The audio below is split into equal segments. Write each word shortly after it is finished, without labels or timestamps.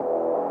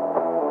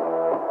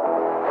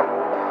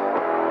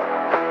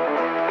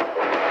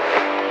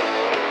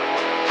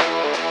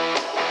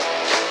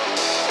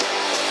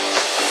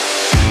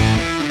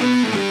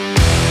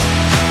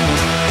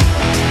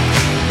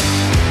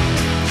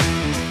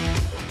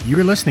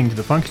You're listening to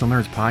the Functional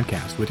Nerds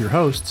Podcast with your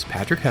hosts,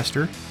 Patrick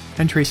Hester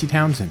and Tracy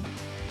Townsend.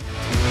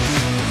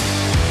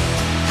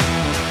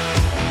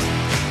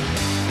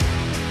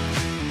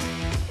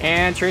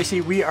 And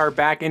Tracy, we are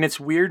back, and it's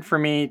weird for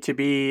me to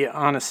be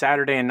on a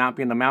Saturday and not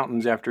be in the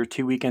mountains after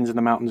 2 weekends in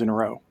the mountains in a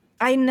row.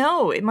 I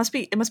know. It must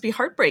be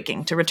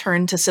heartbreaking to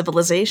return to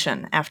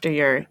civilization after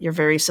your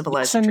very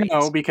civilized Yes and treats.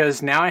 no,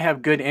 because now I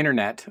have good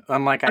internet,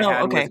 unlike I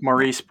had with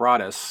Maurice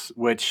Broaddus,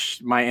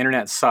 which my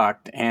internet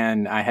sucked,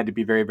 and I had to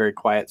be very, very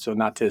quiet so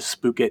not to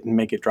spook it and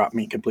make it drop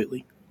me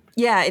completely.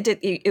 Yeah, it did.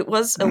 It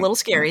was a little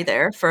scary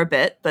there for a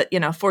bit, but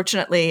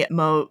fortunately,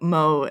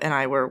 Mo and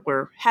I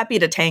were happy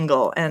to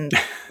tangle, and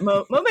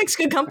Mo makes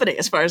good company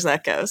as far as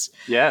that goes.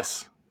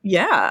 Yes.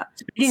 Yeah.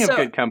 Speaking of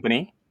good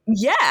company.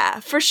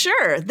 Yeah, for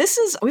sure.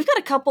 We've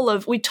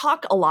got we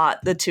talk a lot,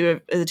 the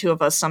two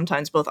of us,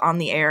 sometimes both on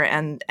the air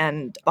and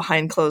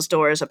behind closed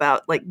doors,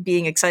 about like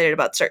being excited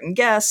about certain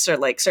guests or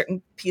like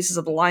certain pieces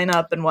of the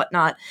lineup and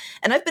whatnot.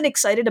 And I've been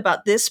excited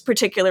about this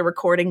particular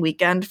recording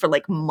weekend for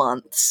like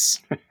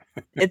months.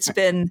 It's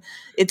been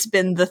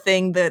the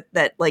thing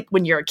that like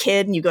when you're a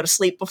kid and you go to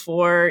sleep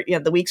before,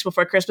 the weeks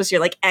before Christmas, you're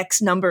like X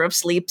number of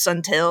sleeps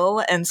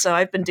until. And so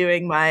I've been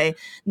doing my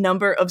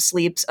number of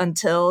sleeps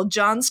until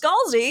John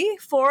Scalzi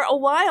for a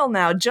while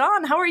now.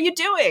 John, how are you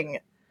doing?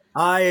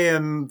 I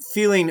am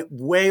feeling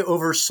way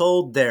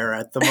oversold there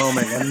at the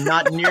moment and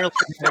not nearly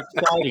as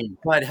exciting,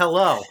 but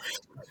hello.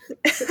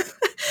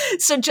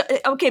 So,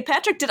 okay,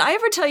 Patrick, did I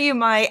ever tell you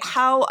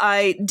how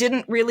I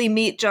didn't really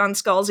meet John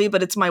Scalzi,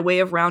 but it's my way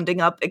of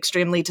rounding up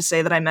extremely to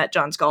say that I met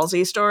John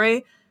Scalzi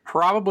story?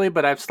 Probably,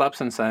 but I've slept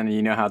since then, and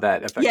you know how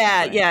that affects me.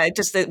 Yeah,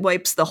 it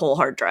wipes the whole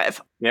hard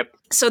drive. Yep.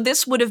 So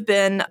this would have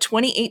been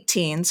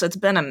 2018, so it's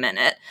been a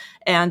minute,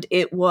 and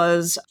it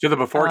was... So the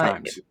before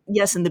times.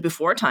 Yes, in the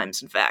before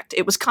times, in fact.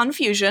 It was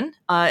Confusion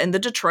in the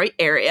Detroit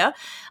area,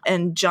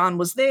 and John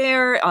was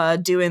there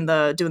doing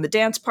the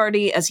dance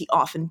party, as he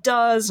often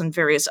does, and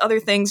various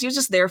other things. He was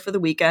just there for the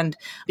weekend,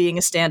 being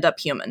a stand-up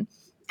human.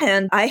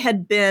 And I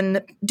had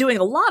been doing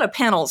a lot of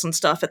panels and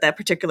stuff at that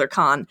particular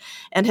con,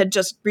 and had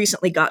just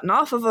recently gotten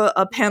off of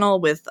a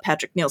panel with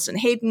Patrick Nielsen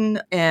Hayden,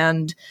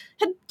 and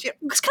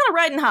was kind of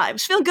riding high. I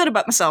was feeling good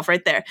about myself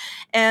right there.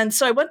 And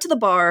so I went to the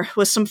bar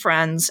with some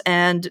friends,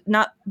 and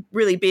not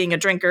really being a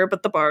drinker,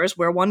 but the bar is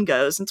where one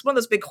goes. And it's one of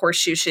those big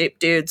horseshoe-shaped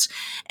dudes.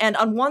 And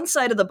on one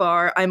side of the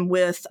bar, I'm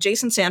with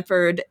Jason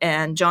Sanford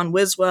and John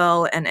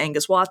Wiswell and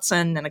Angus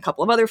Watson and a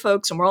couple of other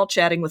folks, and we're all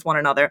chatting with one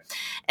another.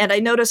 And I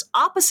notice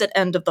opposite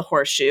end of the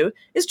horseshoe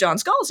is John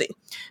Scalzi,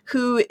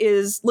 who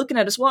is looking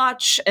at his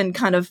watch and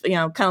kind of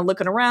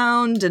looking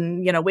around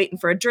and, waiting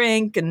for a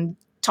drink, and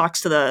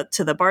talks to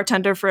the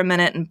bartender for a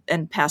minute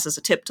and passes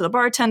a tip to the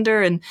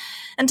bartender, and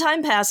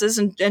time passes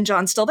and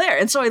John's still there.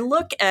 And so I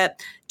look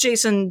at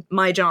Jason,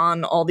 my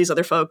John, all these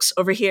other folks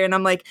over here, and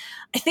I'm like,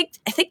 I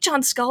think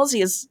John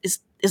Scalzi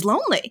is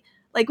lonely.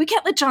 Like, we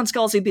can't let John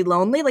Scalzi be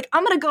lonely. Like,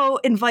 I'm going to go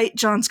invite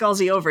John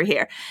Scalzi over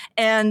here.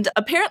 And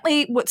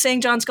apparently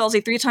saying John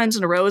Scalzi 3 times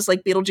in a row is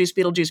like Beetlejuice,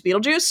 Beetlejuice,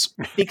 Beetlejuice.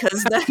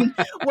 Because then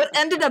what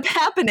ended up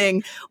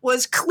happening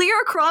was, clear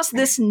across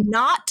this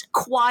not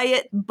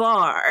quiet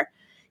bar,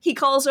 he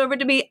calls over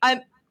to me.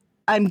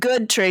 I'm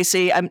good,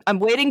 Tracy. I'm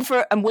waiting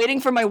for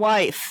my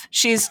wife.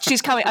 She's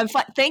coming. I'm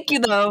fine. Thank you,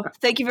 though.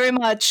 Thank you very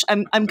much.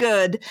 I'm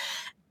good.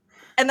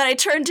 And then I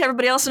turned to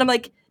everybody else and I'm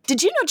like,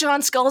 did you know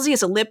John Scalzi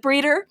is a lip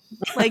reader?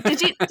 Like,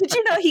 did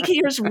you know he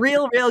hears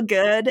real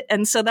good?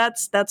 And so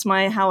that's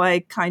how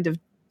I kind of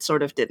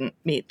sort of didn't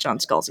meet John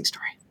Scalzi's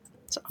story.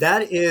 So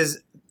that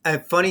is a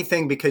funny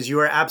thing, because you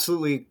are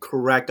absolutely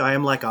correct. I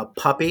am like a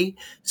puppy.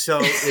 So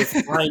if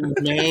my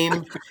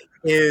name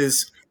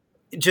is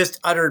just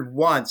uttered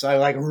once, I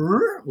like,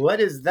 what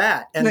is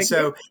that? And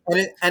so,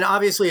 and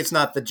obviously it's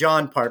not the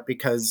John part,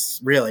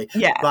 because really,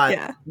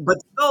 but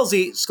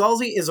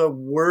Scalzi is a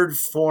word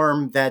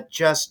form that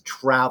just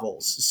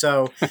travels.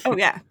 So, oh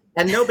yeah.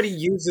 And nobody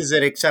uses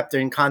it except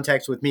in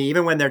context with me.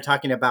 Even when they're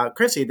talking about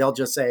Chrissy, they'll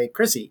just say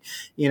Chrissy,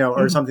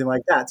 or something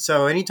like that.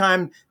 So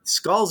anytime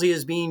Scalzi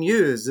is being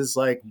used, it's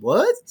like,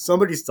 what?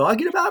 Somebody's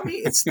talking about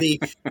me? It's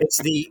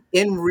the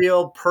in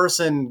real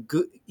person,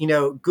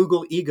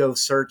 Google ego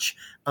search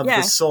of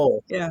the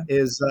soul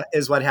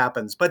is what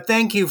happens. But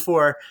thank you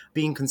for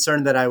being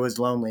concerned that I was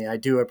lonely. I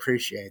do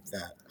appreciate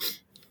that.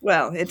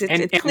 Well,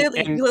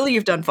 clearly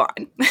you've done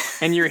fine.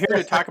 And you're here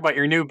to talk about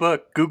your new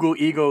book, Google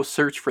Ego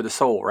Search for the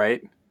Soul,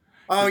 right?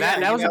 Oh,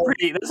 that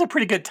was a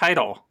pretty good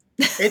title.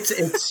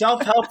 It's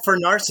self-help for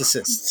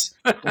narcissists.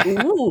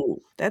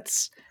 Ooh, that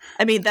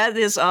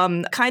is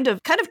kind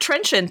of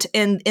trenchant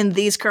in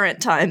these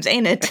current times,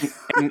 ain't it?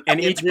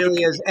 And it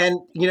really is. And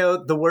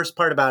the worst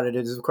part about it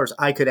is, of course,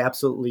 I could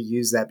absolutely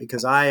use that,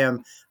 because I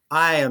am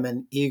I am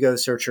an ego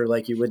searcher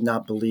like you would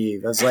not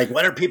believe. I was like,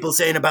 what are people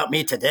saying about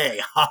me today?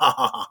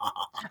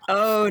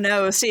 Oh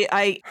no! See,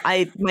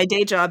 my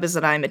day job is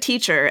that I'm a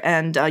teacher,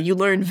 and you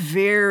learn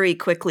very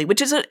quickly,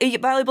 which is a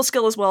valuable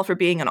skill as well for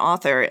being an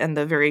author, and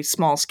the very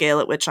small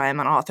scale at which I am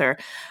an author.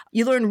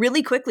 You learn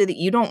really quickly that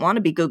you don't want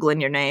to be Googling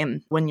your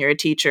name when you're a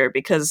teacher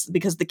because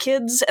the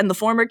kids and the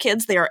former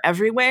kids, they are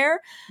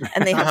everywhere,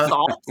 and they have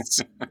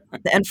thoughts,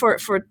 and for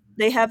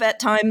they have at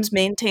times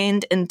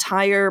maintained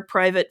entire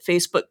private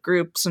Facebook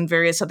groups and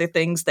various other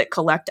things that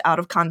collect out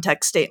of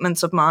context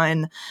statements of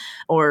mine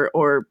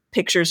or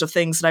pictures of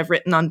things that I've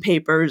written on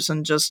papers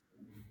and just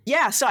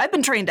yeah, so I've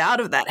been trained out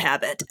of that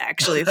habit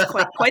actually. It's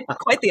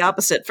quite the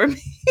opposite for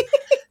me.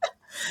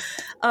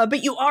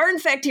 But you are in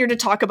fact here to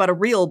talk about a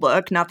real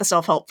book, not the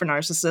self-help for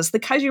narcissists, the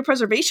Kaiju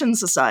Preservation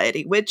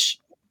Society, which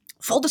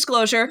full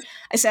disclosure,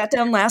 I sat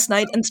down last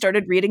night and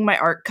started reading my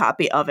art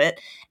copy of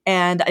it,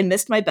 and I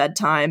missed my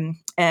bedtime,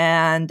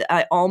 and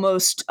I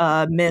almost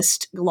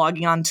missed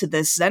logging on to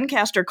this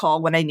Zencaster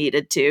call when I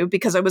needed to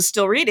because I was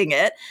still reading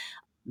it,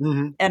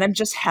 and I'm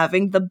just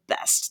having the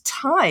best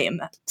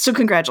time. So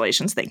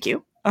congratulations, thank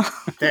you.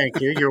 Thank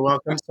you. You're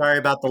welcome. Sorry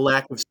about the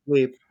lack of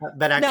sleep,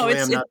 but actually,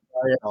 I'm not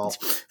sorry at all.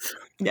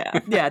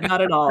 Yeah,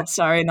 not at all.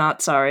 Sorry,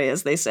 not sorry,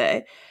 as they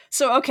say.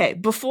 So, okay,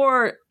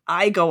 before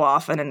I go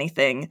off on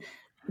anything,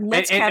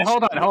 let's and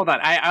hold on.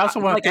 I also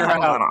want to clear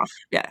out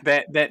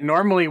that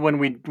normally when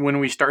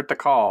we start the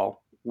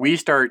call, we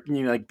start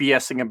like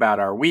BSing about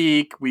our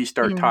week. We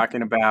start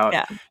talking about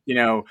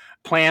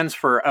plans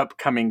for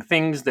upcoming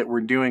things that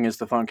we're doing as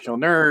the Functional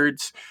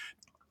Nerds.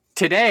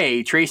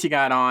 Today, Tracy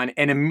got on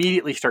and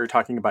immediately started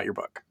talking about your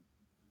book.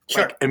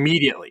 Sure. Like,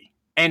 immediately.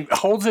 And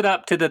holds it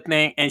up to the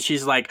thing, and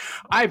she's like,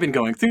 I've been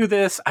going through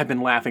this. I've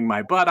been laughing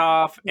my butt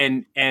off.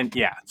 And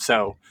yeah,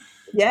 so...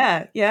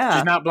 Yeah.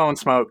 She's not blowing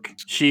smoke.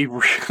 She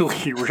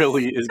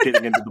really is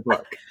getting into the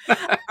book.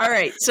 All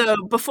right. So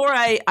before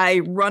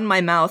I run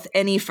my mouth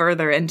any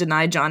further and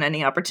deny John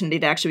any opportunity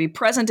to actually be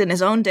present in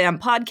his own damn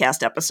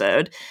podcast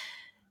episode,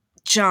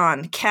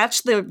 John,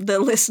 catch the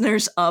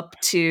listeners up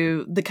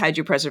to the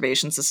Kaiju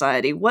Preservation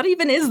Society. What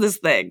even is this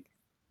thing?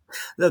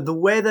 The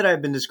way that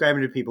I've been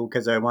describing to people,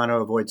 because I want to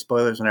avoid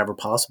spoilers whenever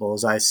possible,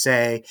 is I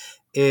say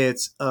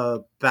it's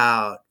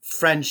about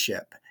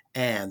friendship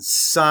and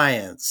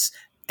science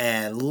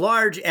and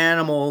large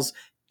animals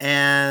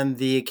and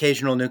the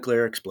occasional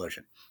nuclear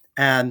explosion.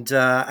 And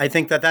I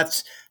think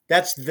that's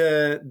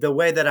the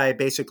way that I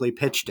basically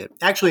pitched it.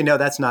 Actually, no,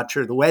 that's not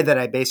true. The way that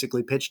I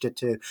basically pitched it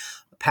to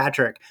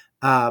Patrick,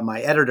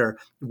 my editor,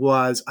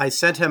 was I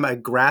sent him a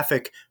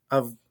graphic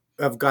of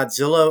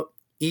Godzilla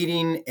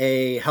eating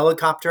a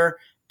helicopter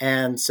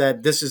and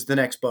said, this is the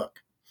next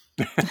book.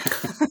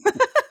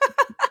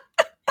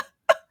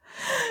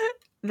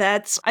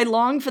 I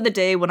long for the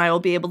day when I will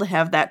be able to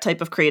have that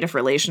type of creative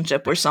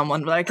relationship where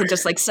I can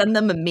just like send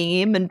them a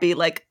meme and be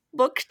like,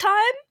 book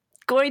time?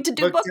 Going to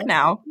do book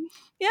now.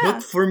 Yeah.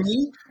 Book for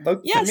me?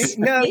 Book yes, for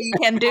me? No, you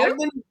can do.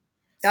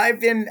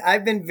 I've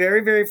been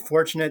very, very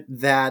fortunate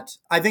that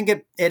I think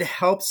it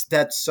helps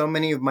that so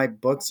many of my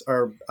books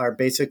are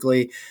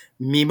basically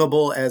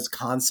memeable as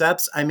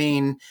concepts. I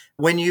mean,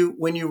 when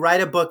you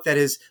write a book that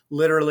is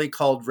literally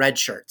called Red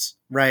Shirts,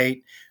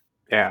 right?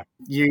 Yeah.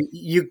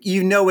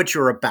 You know what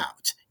you're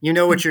about. You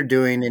know what you're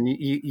doing, and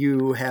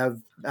you have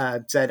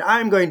said,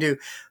 I'm going to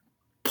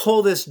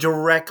pull this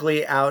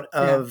directly out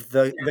of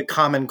the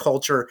common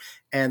culture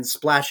and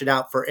splash it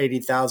out for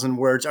 80,000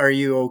 words. Are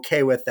you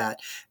okay with that?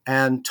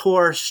 And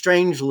Tor,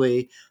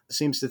 strangely,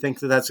 seems to think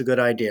that that's a good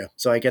idea.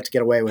 So I get to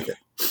get away with it.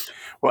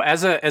 Well,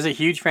 as a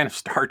huge fan of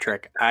Star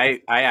Trek,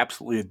 I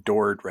absolutely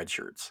adored Red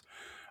Shirts.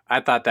 I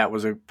thought that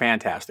was a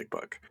fantastic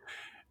book.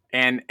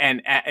 And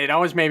it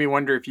always made me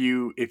wonder if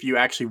you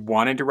actually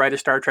wanted to write a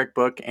Star Trek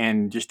book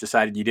and just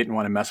decided you didn't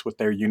want to mess with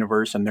their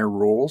universe and their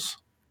rules.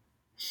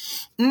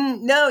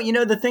 No,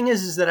 the thing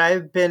is that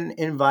I've been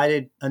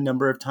invited a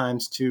number of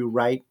times to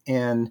write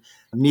in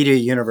media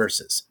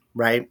universes,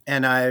 right?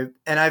 And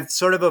I've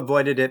sort of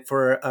avoided it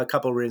for a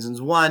couple of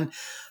reasons. One,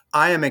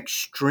 I am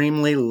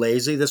extremely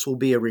lazy. This will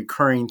be a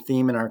recurring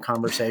theme in our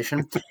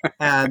conversation.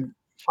 And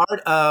part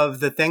of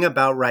the thing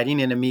about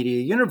writing in a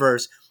media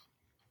universe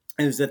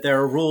is that there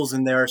are rules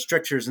and there are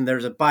strictures and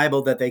there's a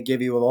Bible that they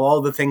give you of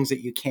all the things that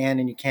you can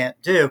and you can't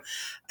do.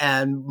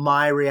 And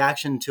my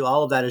reaction to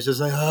all of that is just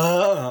like,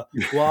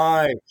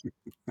 why?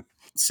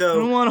 So I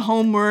don't want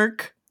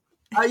homework.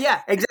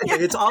 Yeah,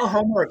 exactly. It's all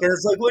homework. And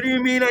it's like, what do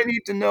you mean I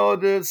need to know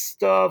this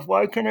stuff?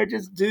 Why can't I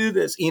just do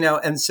this?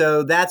 And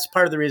so that's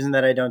part of the reason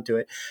that I don't do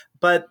it.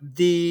 But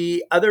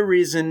the other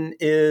reason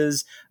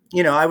is,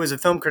 I was a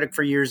film critic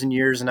for years and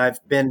years, and I've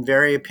been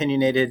very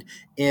opinionated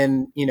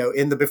in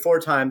the before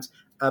times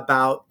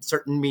about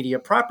certain media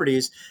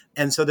properties.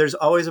 And so there's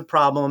always a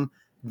problem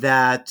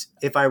that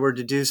if I were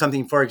to do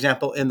something, for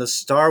example, in the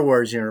Star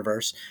Wars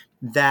universe,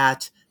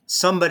 that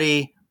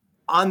somebody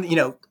on,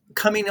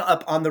 coming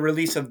up on the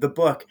release of the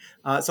book,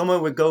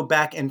 someone would go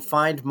back and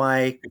find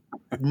my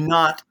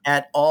not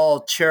at all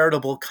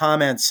charitable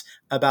comments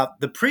about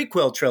the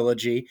prequel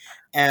trilogy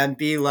and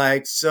be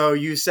like, so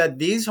you said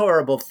these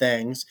horrible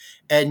things,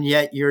 and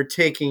yet you're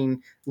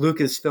taking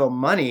Lucasfilm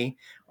money.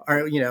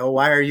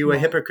 Why are you a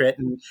hypocrite?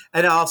 And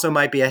it also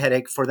might be a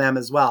headache for them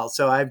as well.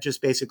 So I've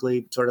just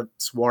basically sort of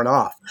sworn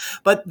off.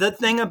 But the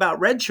thing about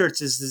red shirts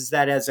is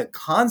that as a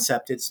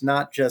concept, it's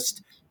not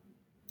just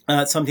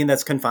something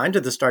that's confined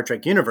to the Star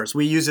Trek universe.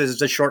 We use it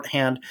as a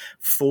shorthand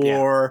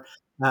for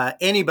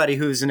anybody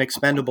who's an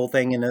expendable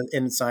thing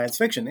in science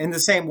fiction. In the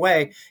same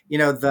way,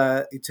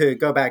 to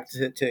go back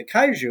to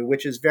kaiju,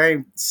 which is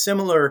very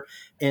similar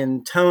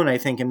in tone, I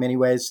think, in many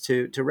ways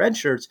to red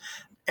shirts.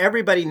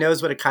 Everybody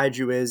knows what a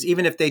kaiju is,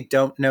 even if they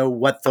don't know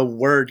what the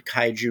word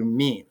kaiju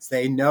means.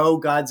 They know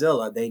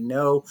Godzilla. They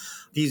know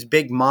these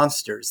big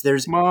monsters.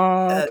 There's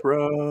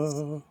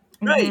Mothra.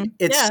 Right.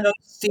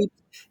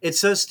 It's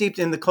so steeped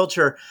in the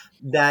culture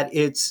that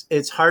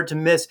it's hard to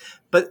miss.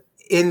 But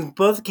in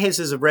both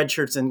cases of red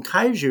shirts and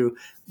kaiju,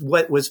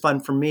 what was fun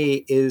for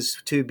me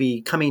is to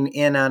be coming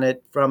in on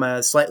it from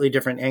a slightly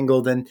different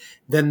angle than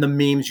the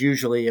memes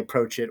usually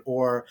approach it,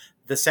 or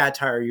the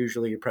satire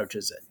usually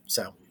approaches it.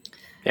 So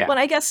yeah. Well,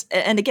 I guess,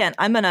 and again,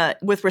 I'm going to,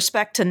 with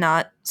respect to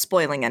not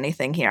spoiling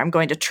anything here, I'm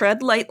going to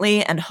tread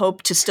lightly and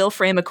hope to still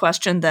frame a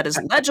question that is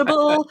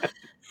legible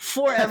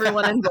for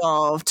everyone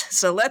involved.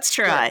 So let's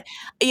try.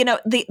 Yeah.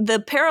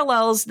 The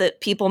parallels that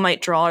people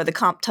might draw, or the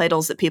comp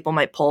titles that people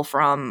might pull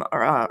from,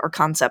 or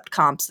concept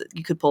comps that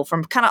you could pull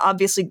from, kind of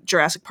obviously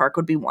Jurassic Park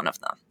would be one of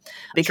them.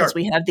 Because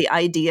we have the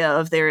idea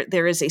of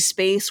there is a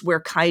space where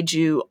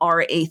kaiju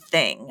are a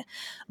thing.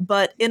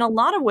 But in a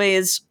lot of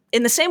ways,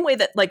 in the same way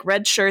that like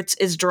Red Shirts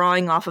is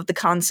drawing off of the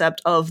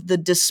concept of the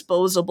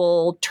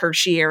disposable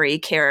tertiary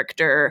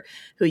character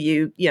who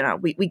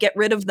we get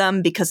rid of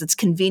them because it's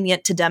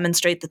convenient to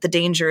demonstrate that the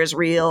danger is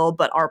real,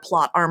 but our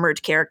plot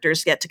armored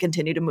characters get to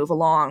continue to move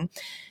along.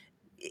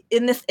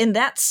 In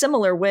that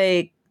similar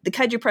way, the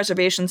Kaiju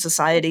Preservation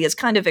Society is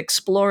kind of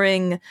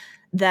exploring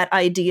that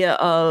idea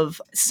of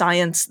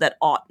science that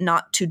ought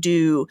not to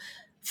do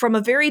from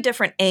a very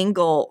different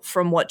angle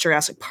from what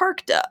Jurassic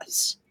Park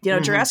does.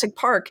 Jurassic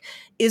Park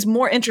is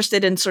more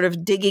interested in sort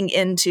of digging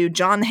into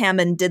John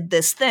Hammond did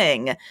this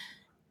thing.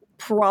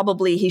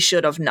 Probably he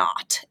should have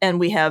not. And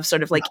we have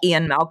sort of like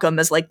Ian Malcolm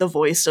as like the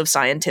voice of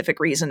scientific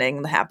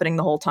reasoning happening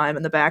the whole time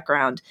in the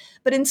background.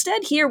 But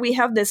instead here we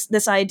have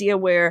this idea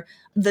where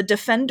the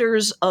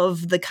defenders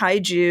of the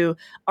kaiju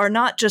are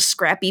not just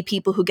scrappy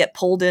people who get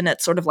pulled in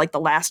at sort of like the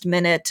last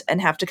minute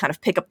and have to kind of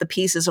pick up the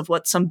pieces of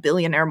what some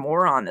billionaire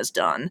moron has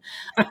done.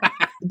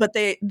 But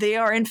they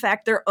are in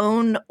fact their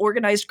own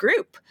organized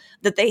group,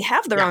 that they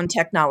have their own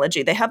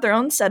technology, they have their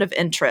own set of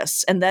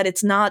interests, and that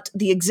it's not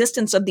the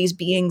existence of these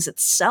beings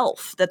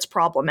itself that's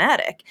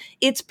problematic.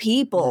 It's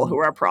people who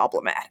are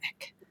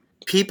problematic.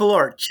 People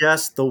are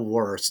just the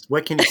worst.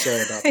 What can you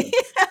say about them?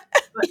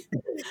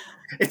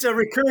 It's a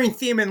recurring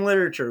theme in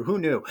literature. Who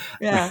knew?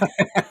 Yeah.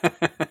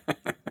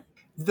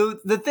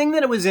 The thing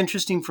that it was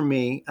interesting for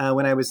me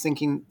when I was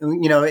thinking,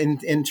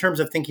 in terms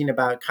of thinking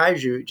about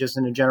kaiju, just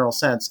in a general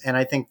sense, and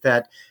I think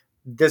that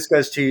this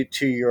goes to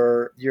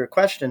your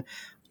question,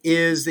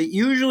 is that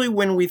usually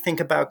when we think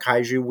about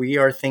kaiju, we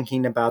are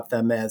thinking about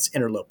them as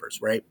interlopers,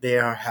 right? They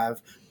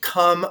have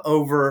come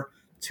over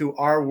to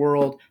our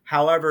world,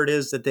 however it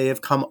is that they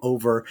have come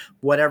over,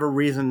 whatever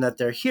reason that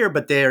they're here,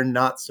 but they are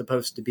not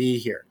supposed to be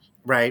here,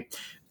 right?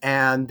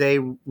 And they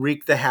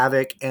wreak the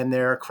havoc, and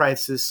they're a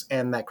crisis,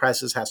 and that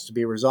crisis has to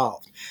be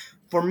resolved.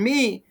 For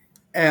me,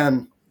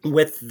 and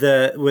with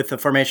the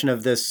formation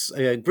of this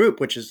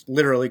group, which is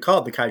literally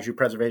called the Kaiju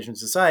Preservation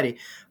Society,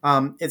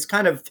 it's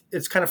kind of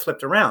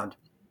flipped around.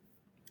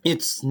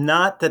 It's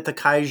not that the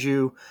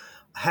kaiju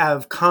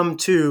have come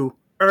to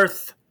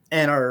Earth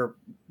and are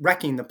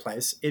wrecking the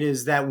place. It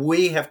is that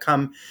we have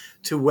come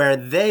to where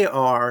they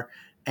are,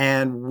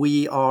 and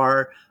we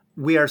are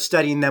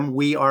studying them.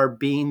 We are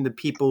being the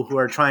people who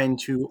are trying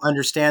to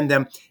understand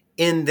them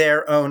in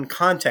their own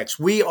context.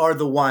 We are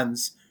the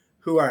ones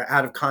who are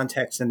out of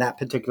context in that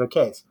particular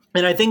case.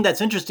 And I think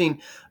that's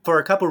interesting for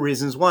a couple of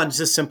reasons. One,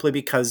 just simply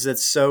because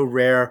it's so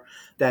rare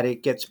that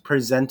it gets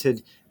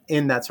presented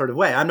in that sort of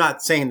way. I'm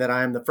not saying that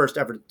I am the first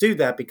ever to do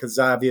that, because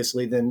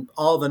obviously then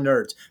all the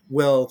nerds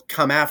will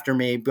come after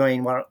me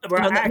going, well, the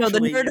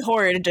nerd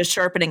horde is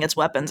sharpening its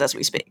weapons as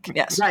we speak.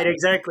 Yes. Right,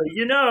 exactly.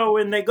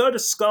 When they go to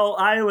Skull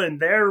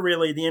Island, they're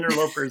really the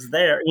interlopers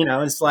there.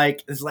 It's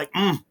like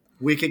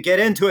we could get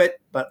into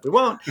it, but we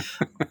won't.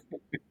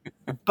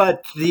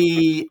 But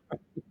the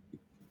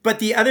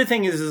other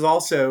thing is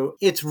also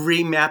it's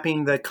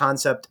remapping the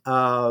concept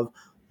of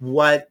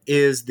what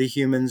is the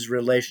human's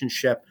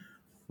relationship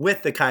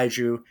with the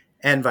kaiju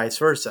and vice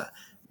versa.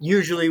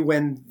 Usually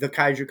when the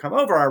kaiju come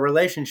over, our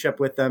relationship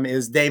with them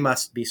is they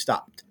must be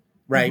stopped,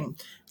 right? Mm-hmm.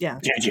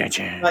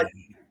 Yeah. But,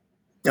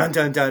 dun,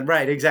 dun, dun.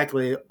 Right,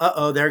 exactly.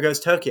 Uh-oh, there goes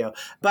Tokyo.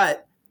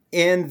 But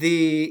in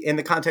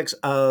the context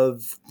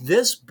of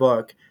this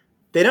book,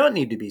 they don't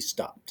need to be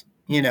stopped.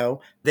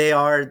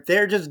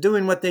 They're just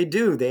doing what they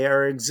do. They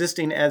are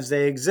existing as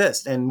they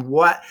exist. And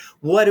what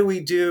do we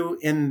do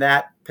in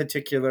that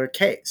particular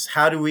case?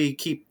 How do we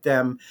keep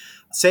them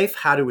safe?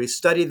 How do we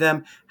study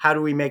them? How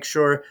do we make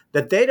sure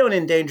that they don't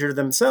endanger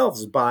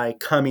themselves by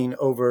coming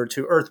over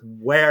to Earth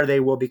where they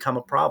will become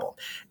a problem?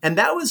 And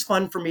that was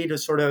fun for me to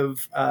sort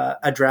of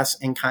address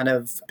and kind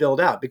of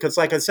build out, because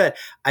like I said,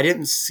 I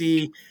didn't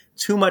see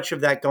too much of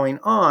that going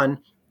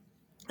on.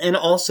 And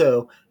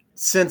also,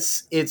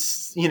 since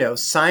it's,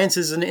 science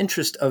is an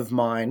interest of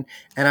mine,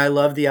 and I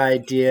love the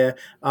idea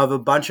of a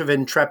bunch of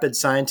intrepid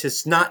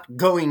scientists not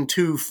going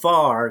too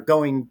far,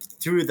 going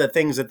through the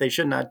things that they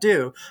should not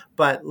do,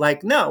 but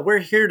like, no, we're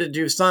here to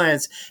do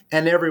science.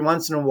 And every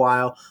once in a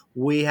while,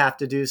 we have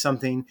to do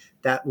something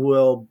that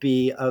will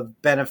be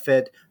of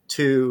benefit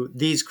to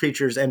these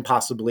creatures and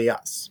possibly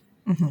us.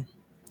 Mm-hmm.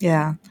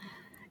 Yeah.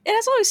 It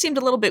has always seemed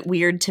a little bit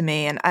weird to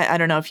me, and I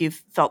don't know if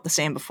you've felt the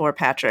same before,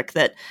 Patrick,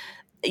 that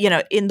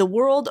in the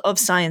world of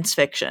science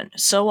fiction,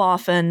 so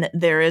often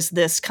there is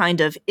this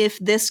kind of, if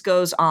this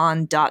goes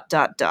on, ...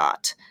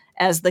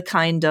 as the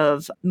kind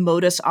of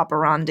modus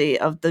operandi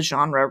of the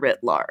genre writ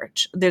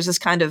large. There's this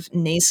kind of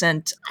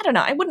nascent, I don't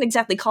know, I wouldn't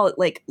exactly call it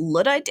like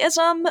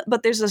Ludditism,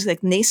 but there's this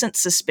like nascent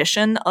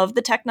suspicion of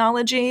the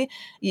technology.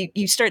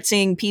 You start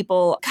seeing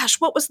people, gosh,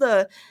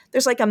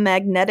 there's like a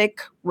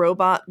magnetic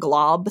robot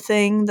glob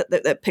thing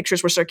that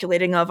pictures were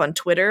circulating of on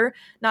Twitter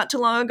not too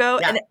long ago.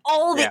 Yeah. And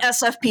all the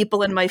SF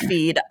people in my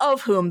feed,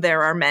 of whom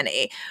there are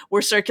many,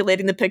 were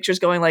circulating the pictures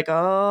going like,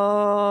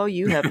 oh,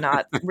 you have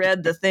not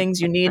read the things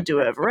you need to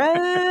have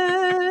read.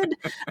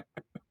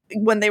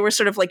 When they were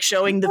sort of like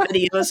showing the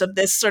videos of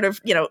this sort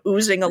of,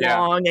 oozing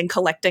along and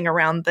collecting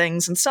around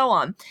things and so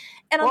on.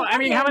 And well, I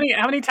mean, how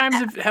many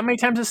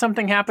times has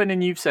something happened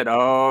and you've said,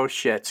 oh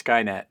shit,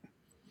 Skynet?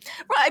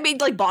 Well, I mean,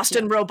 like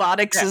Boston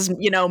Robotics is,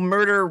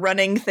 murder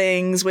running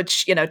things,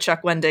 which,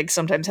 Chuck Wendig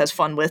sometimes has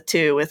fun with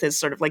too, with his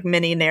sort of like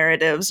mini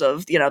narratives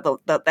of,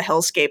 the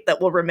hellscape that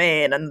will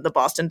remain. And the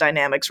Boston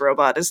Dynamics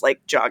robot is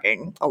like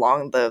jogging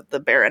along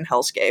the barren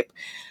hellscape.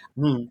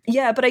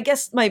 Yeah, but I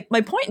guess my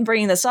point in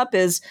bringing this up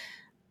is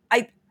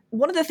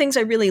one of the things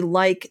I really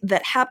like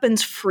that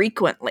happens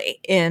frequently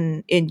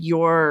in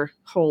your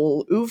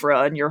whole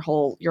oeuvre and your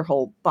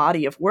whole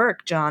body of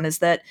work, John, is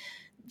that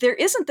there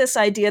isn't this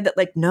idea that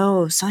like,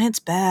 no, science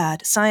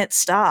bad, science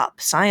stop,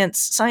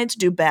 science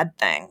do bad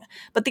thing.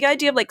 But the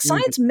idea of like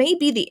science may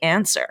be the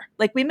answer.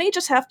 Like we may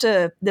just have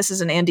to, this is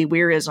an Andy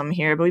Weirism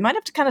here, but we might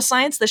have to kind of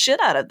science the shit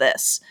out of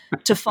this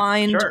to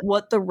find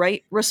what the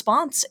right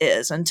response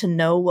is and to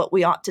know what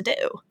we ought to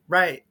do.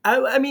 Right.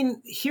 I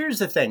mean, here's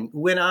the thing.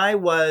 When I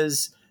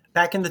was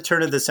back in the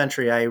turn of the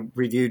century, I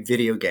reviewed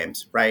video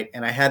games, right?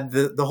 And I had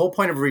the whole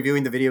point of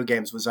reviewing the video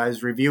games was I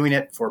was reviewing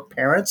it for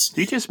parents.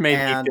 You just made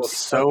me feel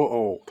so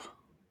old.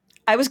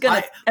 I was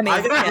going to,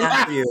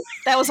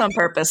 that was on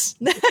purpose.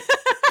 In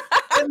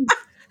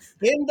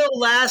the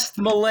last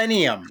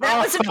millennium.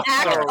 That was an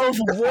act of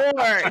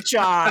war,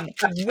 John.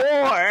 War.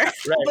 Right.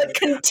 But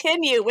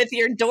continue with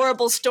your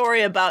adorable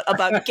story about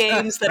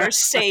games that are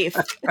safe.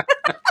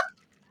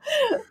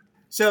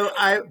 So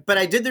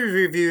I did the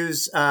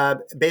reviews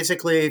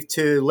basically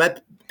to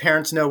let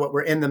parents know what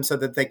were in them so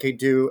that they could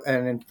do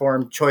an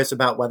informed choice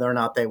about whether or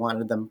not they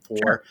wanted them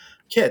for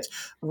kids,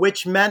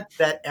 which meant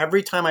that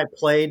every time I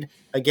played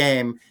a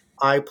game,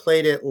 I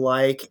played it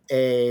like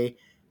a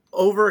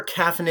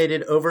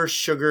over-caffeinated,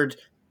 over-sugared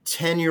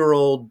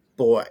 10-year-old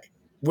boy,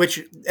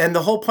 and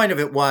the whole point of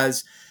it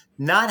was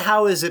not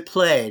how is it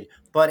played,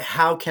 but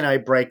how can I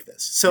break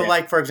this? So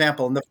like, for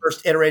example, in the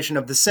first iteration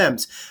of The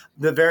Sims,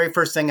 the very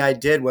first thing I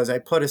did was I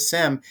put a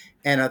Sim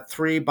in a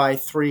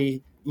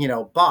 3x3,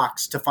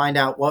 box to find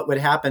out what would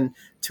happen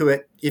to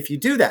it if you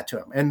do that to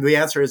them. And the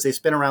answer is they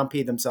spin around,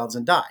 pee themselves,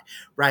 and die,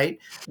 right?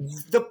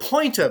 The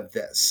point of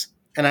this,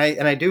 and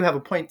I do have a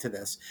point to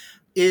this,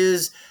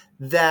 is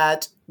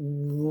that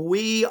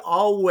we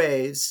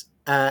always,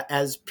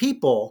 as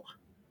people,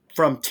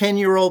 from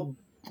 10-year-old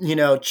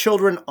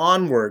children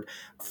onward,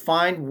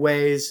 find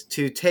ways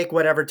to take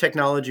whatever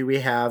technology we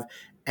have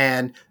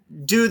and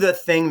do the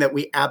thing that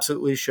we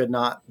absolutely should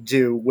not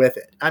do with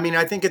it. I mean,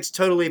 I think it's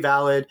totally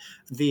valid,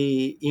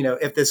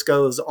 if this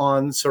goes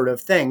on sort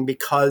of thing,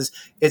 because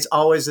it's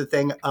always the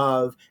thing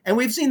of, and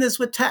we've seen this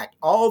with tech,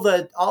 all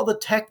the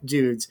tech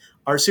dudes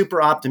are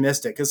super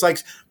optimistic. It's like,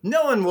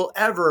 no one will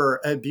ever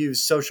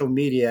abuse social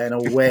media in a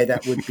way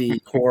that would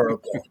be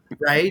horrible,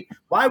 right?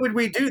 Why would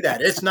we do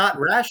that? It's not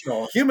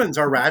rational. Humans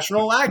are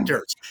rational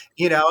actors,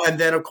 and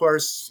then of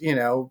course,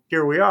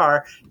 here we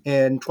are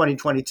in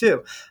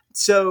 2022.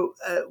 So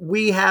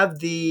we have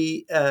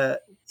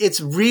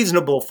it's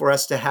reasonable for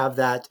us to have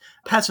that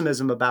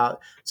pessimism about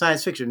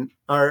science fiction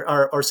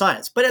or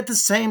science. But at the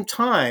same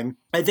time,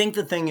 I think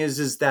the thing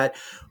is that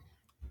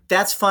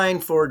that's fine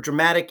for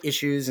dramatic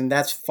issues and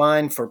that's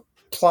fine for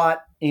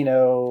plot,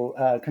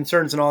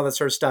 concerns and all that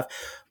sort of stuff.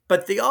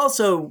 But the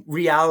also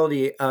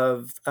reality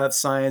of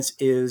science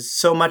is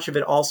so much of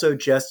it also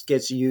just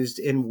gets used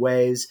in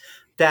ways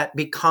that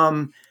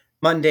become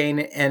mundane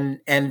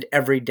and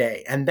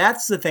everyday. And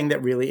that's the thing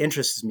that really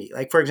interests me.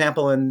 Like, for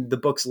example, in the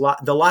books,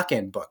 the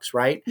lock-in books,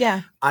 right?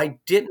 Yeah. I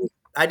didn't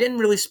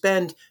really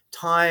spend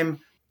time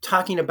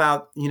talking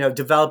about,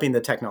 developing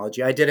the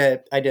technology. I did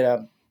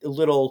a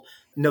little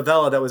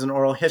novella that was an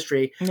oral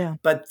history,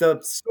 but the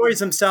stories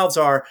themselves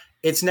are,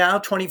 it's now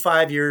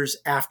 25 years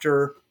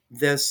after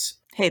this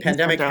Hayden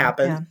pandemic syndrome,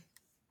 happened.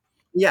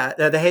 Yeah,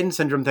 the Hayden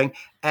syndrome thing.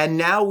 And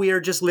now we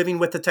are just living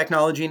with the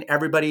technology, and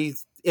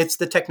it's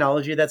the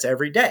technology that's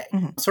every day.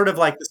 Mm-hmm. Sort of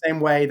like the same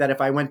way that if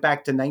I went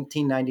back to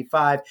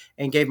 1995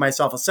 and gave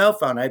myself a cell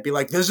phone, I'd be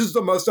like, this is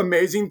the most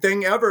amazing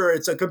thing ever.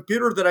 It's a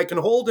computer that I can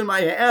hold in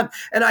my hand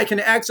and I can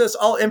access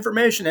all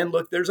information. And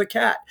look, there's a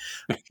cat.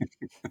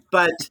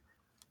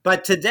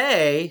 But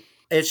today,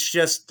 it's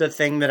just the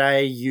thing that I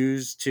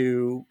use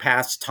to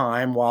pass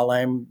time while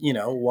I'm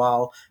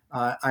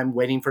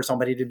waiting for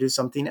somebody to do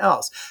something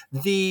else.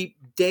 The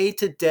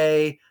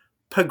day-to-day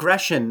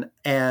progression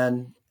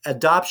and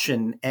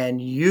adoption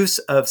and use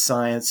of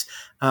science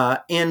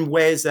in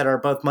ways that are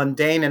both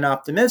mundane and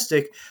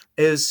optimistic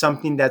is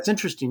something that's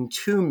interesting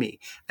to me.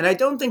 And I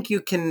don't think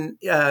you can,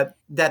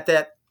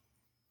 that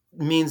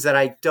means that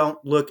I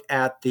don't look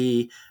at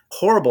the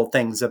horrible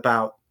things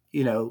about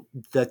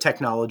the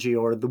technology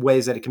or the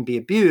ways that it can be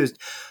abused.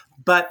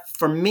 But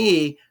for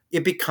me,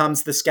 it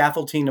becomes the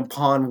scaffolding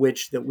upon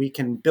which that we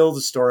can build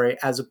a story,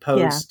 as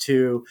opposed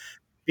to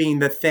being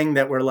the thing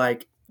that we're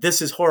like,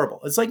 this is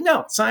horrible. It's like,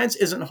 no, science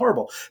isn't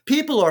horrible.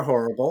 People are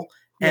horrible.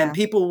 And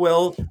people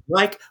will,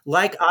 like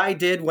I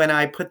did when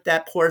I put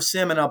that poor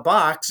Sim in a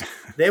box,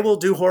 they will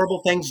do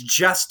horrible things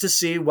just to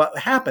see what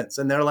happens.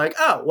 And they're like,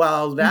 oh,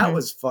 well, that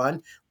was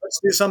fun. Let's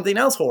do something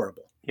else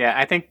horrible. Yeah,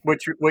 I think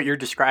what you're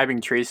describing,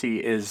 Tracy,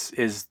 is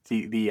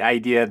the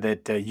idea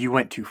that you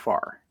went too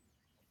far.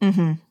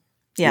 Mm-hmm.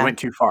 Yeah. You went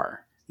too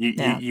far.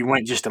 You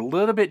went just a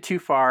little bit too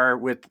far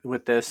with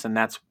this, and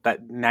that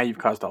now you've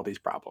caused all these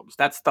problems.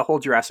 That's the whole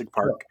Jurassic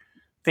Park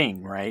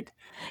thing, right?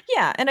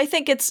 Yeah, and I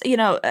think it's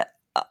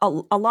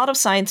a lot of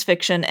science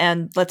fiction,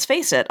 and let's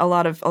face it, a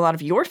lot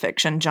of your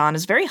fiction, John,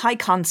 is very high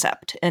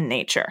concept in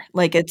nature.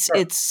 Like it's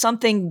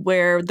something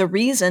where the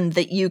reason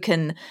that you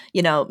can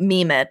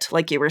meme it,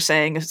 like you were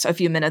saying a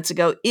few minutes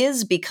ago,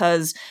 is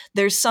because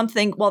there's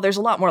something. Well, there's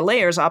a lot more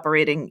layers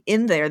operating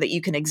in there that you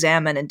can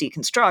examine and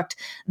deconstruct.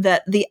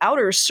 That the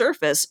outer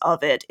surface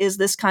of it is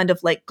this kind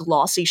of like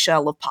glossy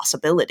shell of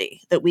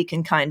possibility that we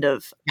can kind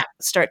of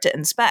start to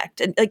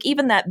inspect, and like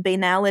even that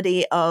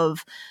banality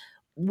of,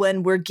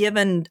 when we're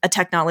given a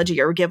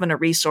technology or given a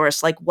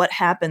resource, like what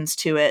happens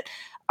to it?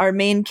 Our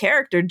main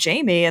character,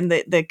 Jamie, and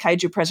the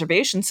Kaiju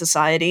Preservation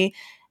Society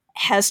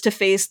has to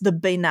face the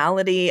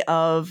banality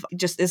of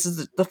this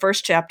is the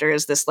first chapter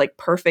is this like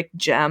perfect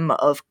gem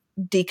of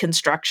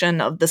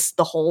deconstruction of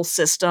the whole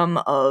system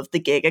of the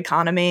gig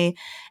economy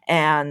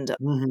and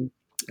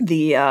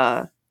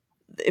the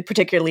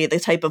particularly the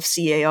type of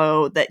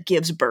CAO that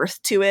gives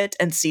birth to it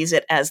and sees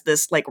it as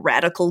this like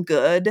radical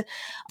good,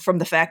 from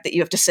the fact that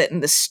you have to sit in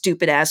this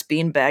stupid ass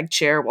beanbag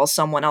chair while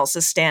someone else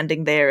is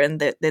standing there,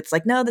 and it's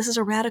like, no, this is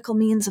a radical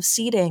means of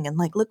seating, and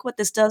like, look what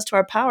this does to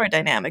our power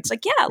dynamics.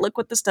 Like, yeah, look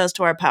what this does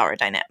to our power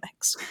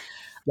dynamics.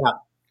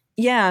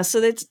 Yeah. So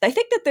I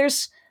think that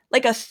there's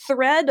like a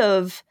thread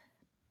of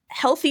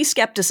healthy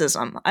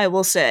skepticism, I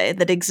will say,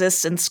 that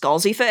exists in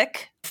Scalzi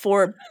fic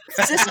for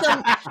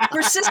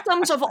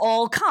systems of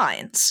all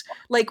kinds.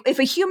 Like, if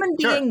a human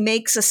being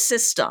makes a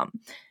system,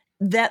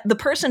 that the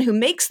person who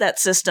makes that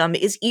system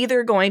is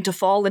either going to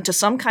fall into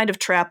some kind of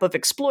trap of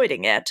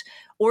exploiting it,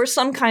 or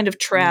some kind of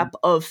trap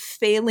of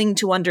failing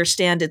to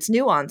understand its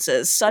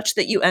nuances, such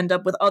that you end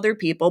up with other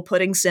people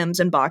putting Sims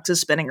in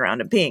boxes, spinning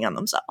around and peeing on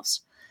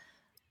themselves.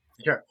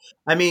 Sure.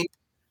 I mean,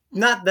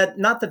 not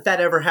that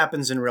ever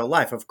happens in real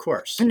life, of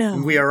course. No.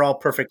 We are all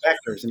perfect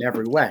actors in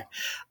every way.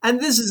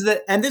 And this is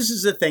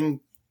the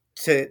thing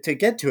to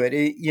get to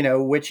it,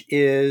 which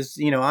is,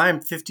 I'm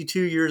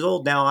 52 years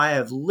old now. I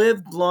have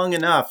lived long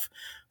enough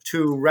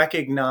to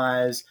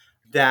recognize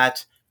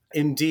that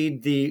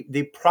indeed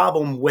the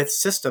problem with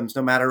systems,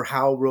 no matter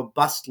how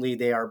robustly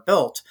they are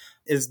built,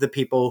 is the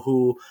people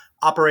who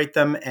operate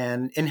them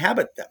and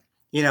inhabit them.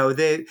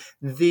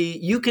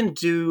 You can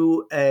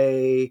do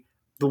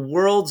the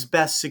world's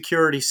best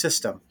security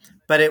system,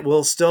 but it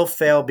will still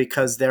fail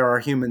because there are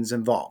humans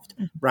involved,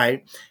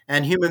 right?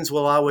 And humans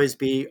will always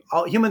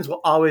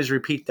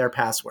repeat their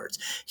passwords.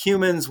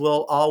 Humans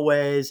will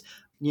always,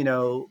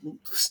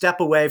 step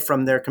away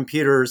from their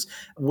computers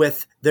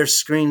with their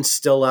screens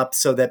still up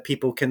so that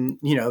people can,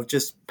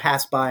 just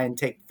pass by and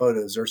take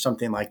photos or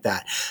something like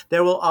that.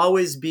 There will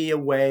always be a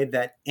way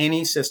that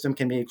any system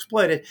can be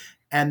exploited,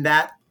 and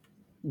that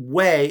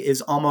way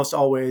is almost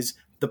always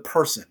the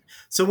person.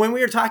 So when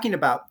we are talking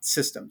about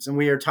systems and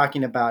we are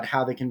talking about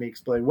how they can be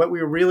exploited, what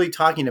we're really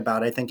talking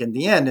about, I think, in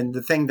the end, and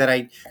the thing that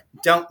I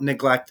don't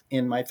neglect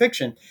in my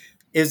fiction,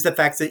 is the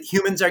fact that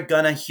humans are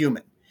gonna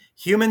human.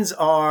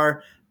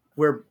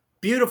 We're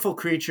beautiful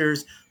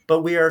creatures,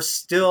 but we are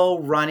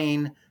still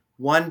running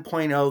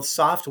 1.0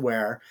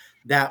 software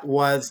that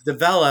was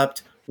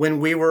developed when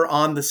we were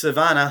on the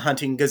savannah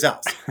hunting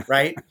gazelles,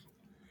 right?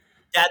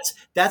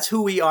 That's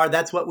who we are.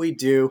 That's what we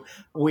do.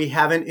 We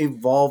haven't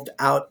evolved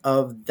out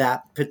of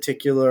that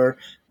particular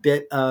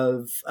bit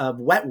of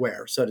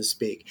wetware, so to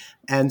speak.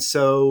 And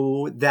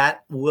so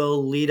that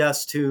will lead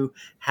us to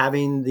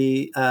having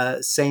the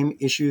same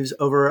issues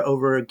over and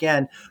over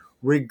again,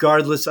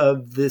 regardless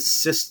of the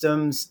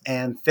systems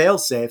and fail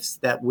safes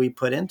that we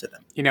put into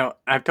them.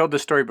 I've told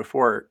this story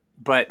before,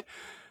 but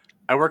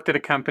I worked at a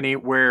company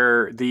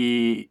where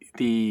the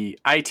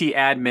IT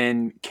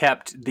admin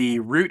kept the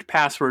root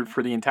password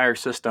for the entire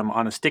system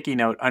on a sticky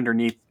note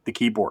underneath the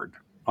keyboard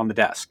on the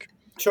desk.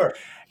 Sure.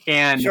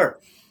 And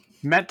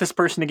met this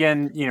person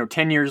again,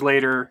 10 years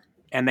later,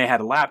 and they had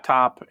a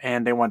laptop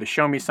and they wanted to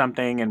show me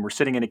something, and we're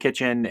sitting in a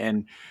kitchen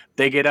and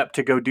they get up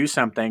to go do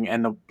something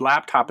and the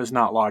laptop is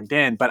not logged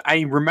in. But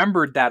I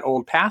remembered that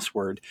old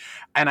password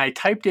and I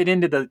typed it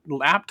into the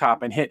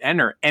laptop and hit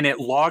enter, and it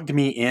logged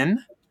me in.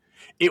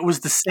 It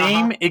was the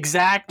same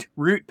exact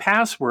root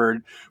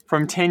password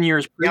from 10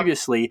 years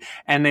previously. Yep.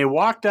 And they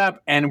walked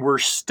up and were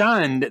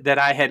stunned that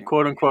I had,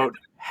 quote unquote,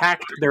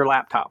 hacked their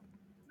laptop.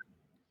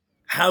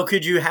 How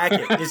could you hack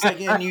it? It's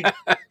like,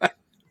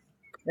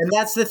 and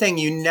that's the thing.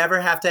 You never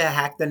have to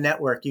hack the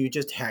network. You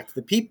just hack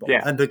the people.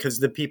 Yeah. And because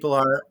the people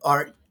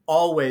are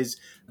always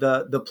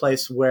the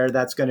place where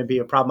that's going to be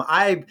a problem.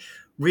 I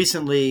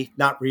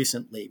not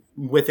recently,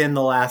 within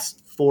the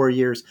last 4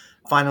 years,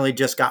 finally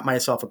just got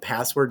myself a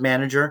password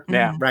manager.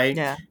 Yeah. Right.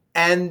 Yeah.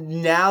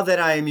 And now that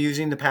I am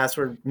using the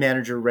password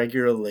manager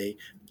regularly,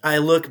 I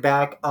look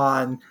back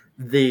on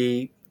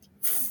the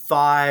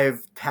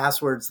 5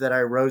 passwords that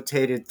I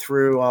rotated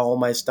through all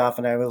my stuff,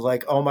 and I was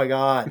like, oh my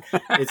God,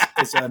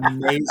 it's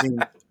amazing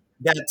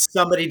that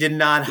somebody did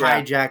not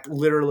hijack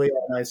literally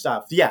all my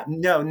stuff. Yeah,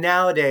 no,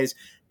 nowadays,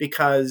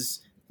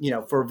 because,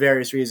 for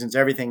various reasons,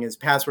 everything is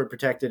password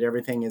protected,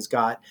 everything has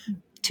got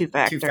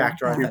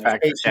two-factor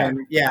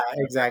authentication. Yeah,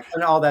 exactly.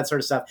 And all that sort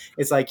of stuff.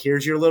 It's like,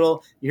 here's your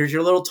little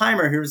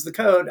timer, here's the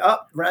code,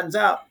 runs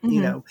out,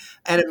 and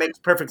it makes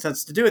perfect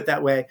sense to do it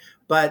that way.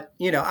 But,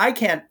 I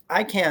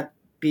can't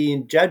be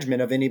in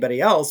judgment of anybody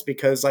else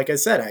because, like I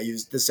said, I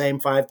used the same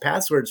 5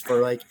 passwords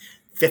for like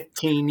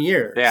 15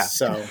 years. Yeah.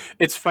 So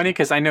it's funny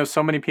because I know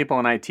so many people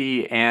in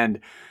IT, and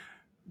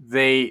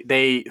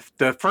the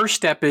first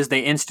step is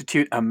they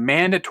institute a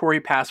mandatory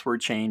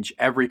password change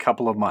every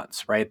couple of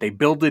months, right? They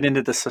build it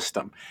into the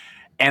system,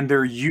 and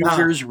their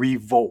users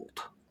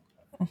revolt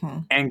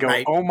and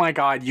go, oh my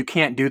God, you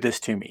can't do this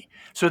to me.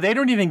 So they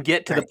don't even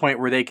get to the point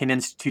where they can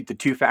institute the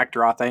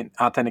 2-factor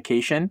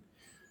authentication.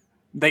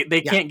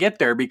 They can't get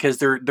there because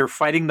they're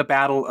fighting the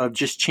battle of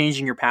just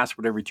changing your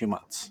password every 2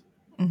 months.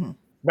 Mm-hmm.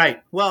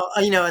 Right. Well,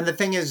 and the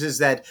thing is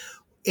that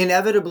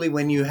inevitably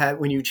when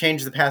you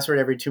change the password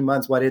every 2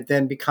 months, what it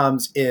then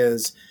becomes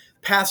is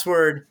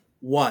password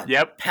 1,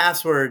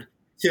 password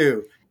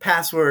 2,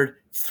 password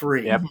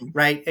 3. Yep.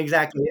 Right.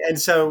 Exactly. And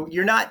so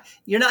you're not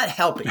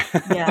helping.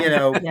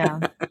 Yeah.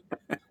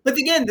 But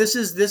again, this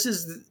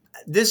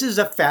is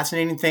a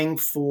fascinating thing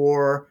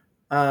for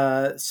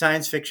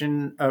science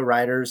fiction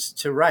writers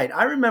to write.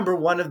 I remember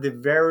one of the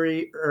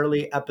very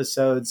early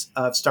episodes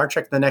of Star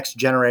Trek: The Next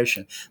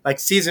Generation, like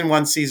season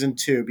 1, season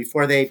 2,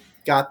 before they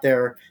got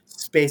their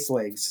space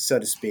legs, so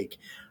to speak.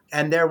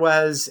 And there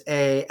was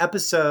a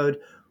episode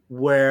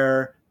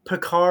where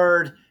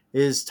Picard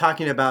is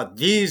talking about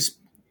these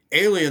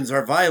aliens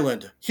are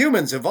violent.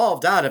 Humans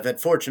evolved out of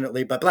it,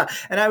 fortunately, but blah.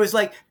 And I was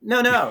like,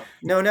 no,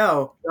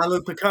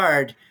 Jean-Luc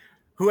Picard,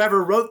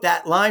 whoever wrote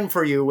that line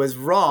for you was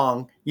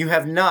wrong. You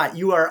have not.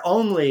 You are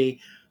only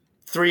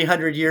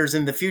 300 years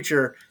in the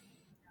future.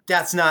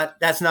 That's not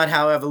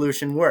how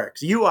evolution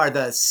works. You are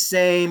the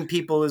same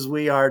people as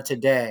we are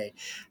today.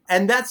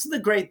 And that's the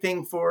great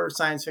thing for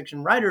science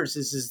fiction writers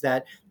is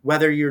that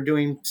whether you're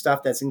doing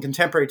stuff that's in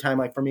contemporary time,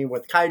 like for me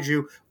with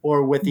Kaiju,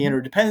 or with the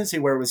Interdependency,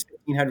 where it was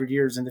 1,500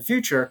 years in the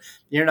future,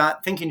 you're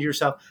not thinking to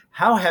yourself,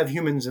 how have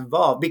humans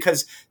evolved?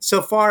 Because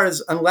so far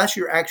as, unless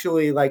you're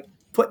actually like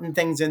putting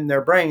things in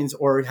their brains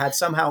or had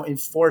somehow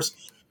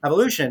enforced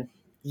evolution,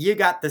 you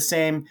got the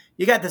same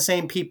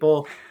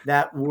people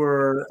that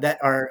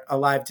are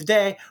alive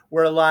today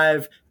were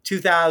alive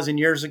 2,000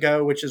 years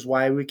ago, which is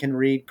why we can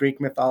read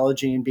Greek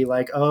mythology and be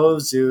like, oh,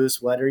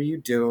 Zeus, what are you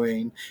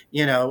doing?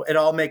 It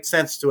all makes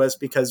sense to us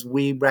because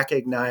we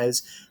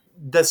recognize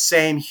the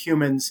same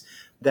humans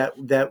that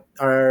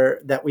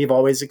we've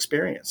always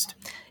experienced.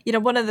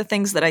 One of the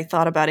things that I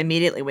thought about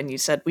immediately when you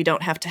said we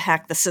don't have to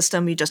hack the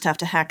system, you just have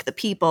to hack the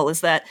people,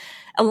 is that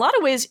a lot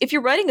of ways, if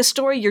you're writing a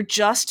story, you're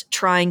just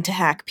trying to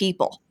hack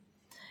people.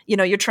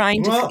 You're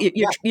trying to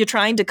you're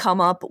trying to come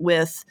up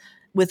with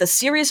a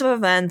series of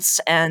events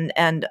and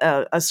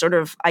a sort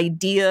of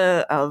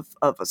idea of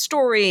a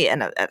story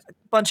and a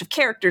bunch of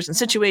characters and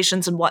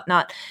situations and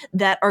whatnot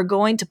that are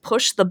going to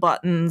push the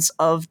buttons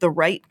of the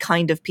right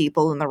kind of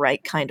people in the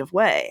right kind of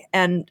way.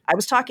 And I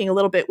was talking a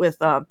little bit with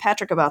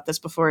Patrick about this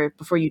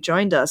before you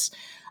joined us,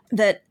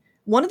 that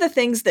one of the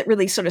things that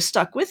really sort of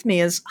stuck with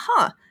me is,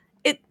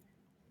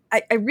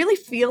 I really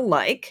feel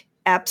like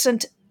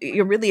absent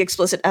really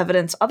explicit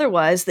evidence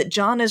otherwise that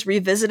John is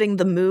revisiting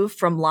the move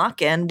from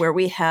Lock-In where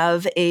we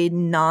have a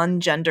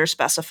non-gender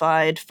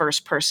specified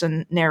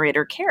first-person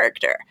narrator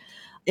character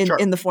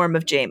in the form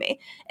of Jamie.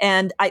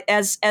 And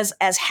as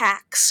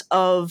hacks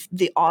of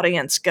the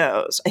audience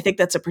goes, I think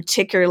that's a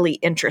particularly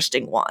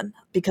interesting one,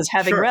 because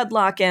having read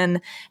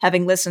Lock-In,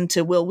 having listened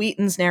to Will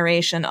Wheaton's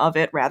narration of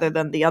it rather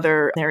than the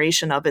other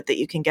narration of it that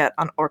you can get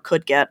on or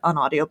could get on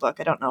audiobook,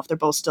 I don't know if they're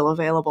both still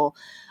available.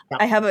 Yeah.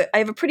 I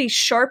have a pretty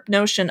sharp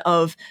notion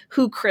of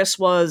who Chris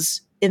was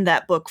in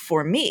that book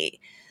for me.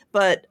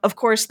 But of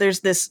course,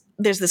 there's this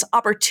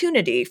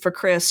opportunity for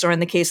Chris, or in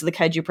the case of the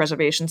Kaiju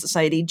Preservation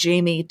Society,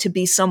 Jamie, to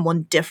be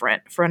someone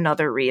different for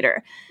another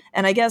reader.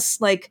 And I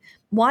guess, like,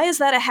 why is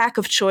that a hack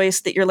of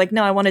choice that you're like,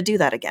 no, I want to do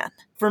that again?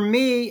 For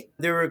me,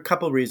 there were a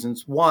couple of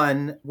reasons.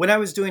 One, when I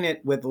was doing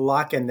it with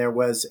Lock-In, there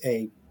was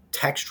a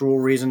textual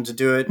reason to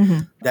do it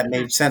that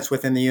made sense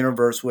within the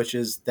universe, which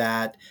is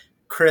that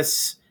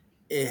Chris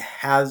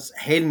has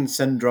Hayden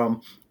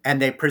syndrome,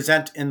 and they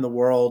present in the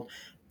world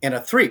in a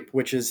threep,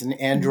 which is an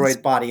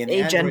android body. An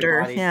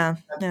agender, body,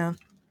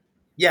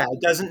 yeah.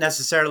 It doesn't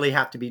necessarily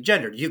have to be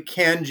gendered. You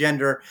can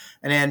gender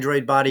an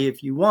android body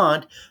if you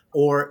want,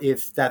 or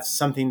if that's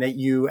something that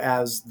you,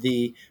 as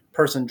the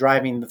person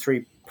driving the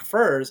threep,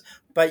 prefers,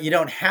 but you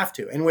don't have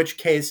to. In which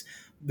case,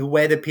 the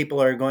way that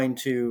people are going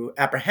to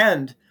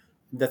apprehend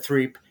the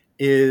threep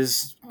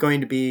is going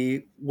to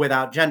be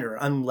without gender,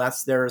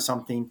 unless there is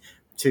something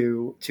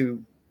to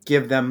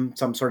give them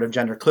some sort of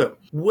gender clue.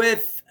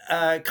 With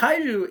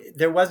Kaiju,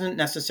 there wasn't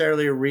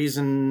necessarily a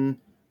reason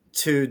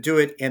to do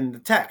it in the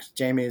text.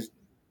 Jamie's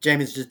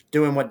just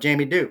doing what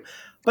Jamie do.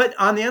 But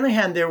on the other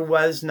hand, there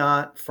was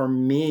not, for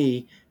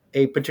me,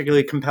 a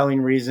particularly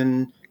compelling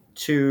reason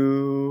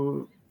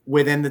to,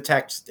 within the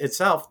text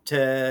itself,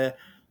 to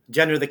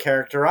gender the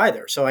character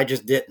either. So I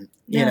just didn't.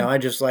 Yeah. I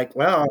just like,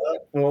 well,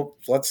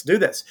 let's do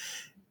this.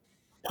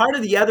 Part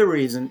of the other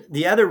reason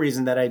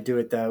that I do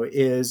it, though,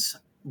 is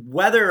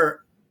whether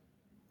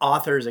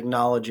authors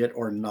acknowledge it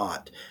or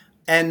not.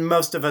 And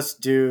most of us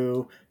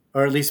do,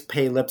 or at least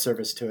pay lip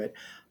service to it.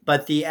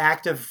 But the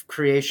act of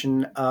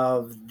creation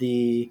of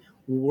the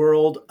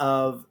world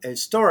of a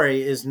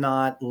story is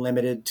not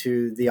limited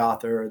to the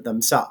author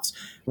themselves.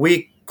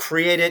 We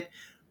create it,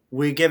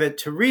 we give it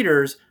to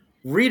readers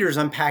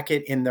unpack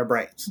it in their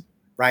brains,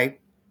 right?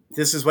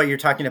 This is what you're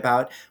talking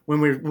about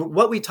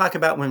what we talk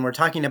about when we're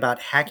talking about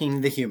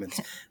hacking the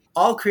humans.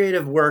 All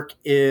creative work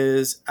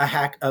is a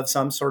hack of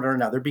some sort or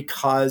another,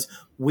 because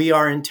we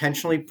are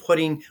intentionally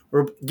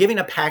we're giving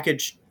a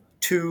package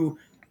to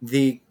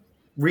the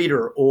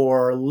reader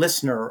or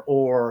listener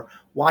or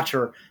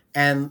watcher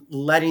and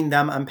letting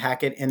them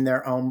unpack it in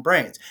their own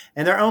brains.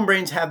 And their own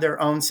brains have their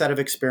own set of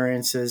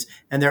experiences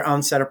and their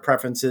own set of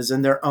preferences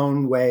and their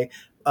own way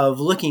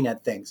of looking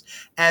at things.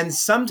 And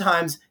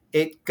sometimes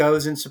it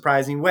goes in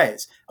surprising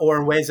ways, or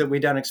in ways that we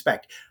don't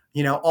expect.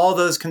 All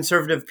those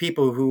conservative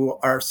people who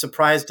are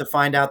surprised to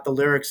find out the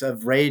lyrics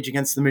of Rage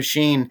Against the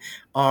Machine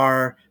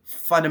are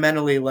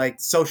fundamentally like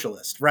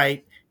socialist,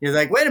 right? You're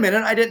like, wait a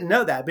minute, I didn't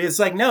know that. But it's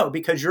like, no,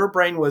 because your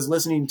brain was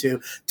listening to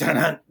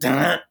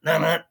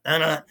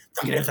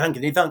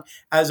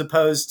as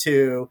opposed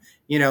to,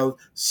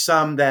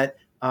 some that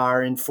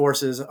are in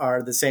forces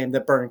are the same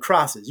that burn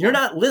crosses. You're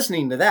not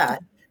listening to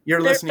that.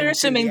 You're listening to they're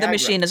assuming the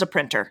machine is a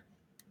printer.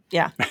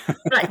 Yeah.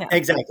 Right, yeah.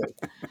 Exactly.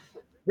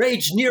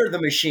 Rage near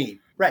the machine.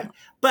 Right.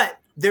 But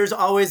there's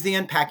always the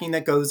unpacking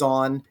that goes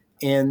on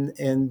in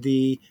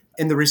the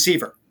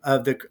receiver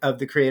of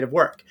the creative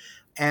work.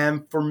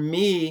 And for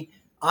me,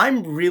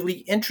 I'm really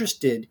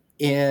interested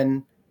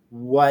in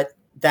what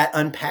that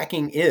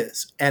unpacking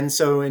is. And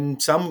so in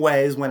some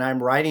ways, when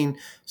I'm writing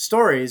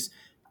stories,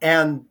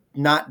 and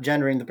not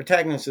gendering the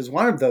protagonist is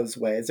one of those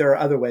ways, there are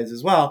other ways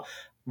as well.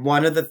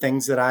 One of the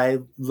things that I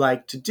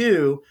like to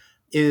do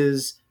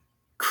is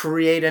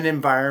create an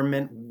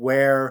environment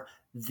where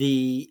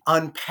the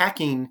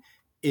unpacking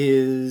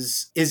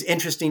is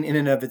interesting in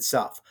and of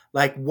itself.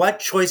 Like, what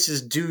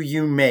choices do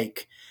you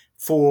make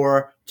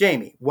for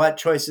Jamie? What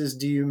choices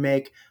do you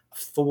make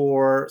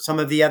for some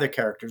of the other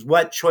characters?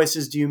 What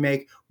choices do you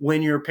make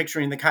when you're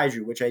picturing the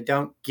kaiju, which I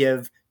don't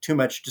give too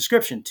much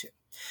description to?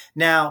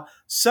 Now,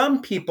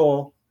 some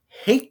people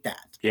hate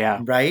that. Yeah.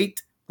 Right?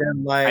 They're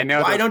like,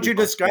 why don't you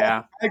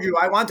describe kaiju?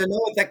 I want to know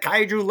what the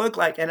kaiju look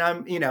like. And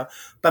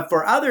but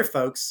for other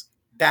folks,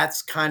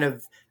 that's kind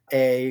of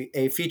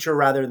a feature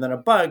rather than a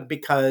bug,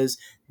 because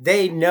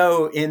they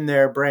know in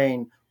their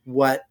brain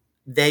what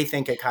they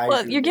think a kaiju is.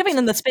 Well, you're giving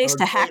them the space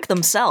to hack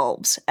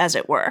themselves, as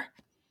it were.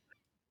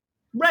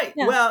 Right.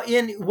 Yeah. Well,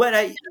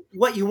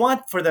 what you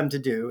want for them to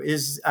do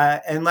is,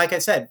 and like I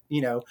said,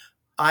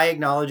 I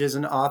acknowledge as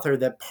an author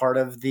that part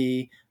of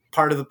the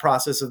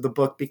process of the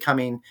book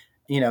becoming,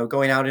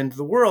 going out into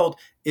the world,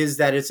 is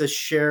that it's a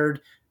shared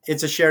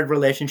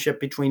relationship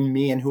between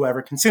me and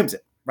whoever consumes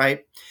it.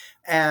 Right.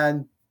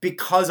 And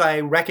because I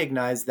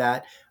recognize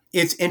that,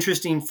 it's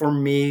interesting for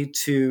me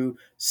to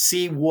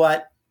see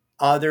what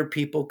other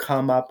people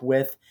come up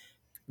with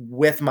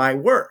my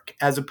work,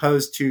 as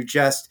opposed to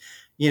just,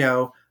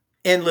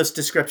 endless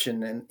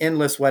description and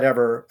endless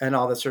whatever and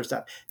all this sort of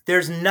stuff.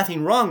 There's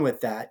nothing wrong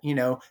with that.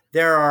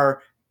 There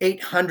are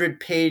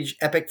 800-page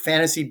epic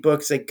fantasy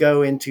books that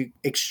go into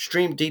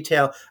extreme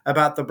detail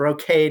about the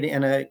brocade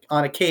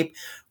on a cape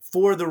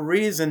for the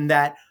reason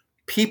that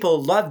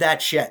people love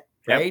that shit,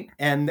 right? Yep.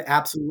 And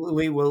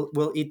absolutely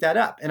will eat that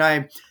up.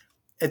 And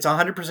it's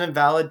 100%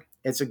 valid.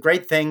 It's a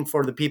great thing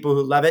for the people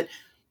who love it.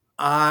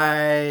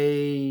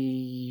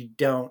 I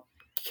don't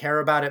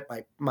care about it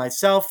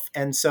myself,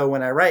 and so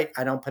when I write,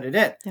 I don't put it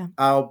in. Yeah.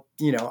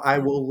 I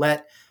will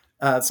let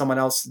someone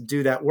else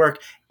do that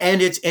work,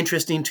 and it's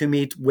interesting to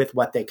me with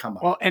what they come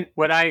up. Well, and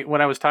what I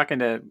was talking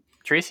to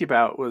Tracy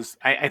about was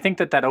I think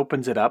that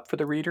opens it up for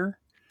the reader,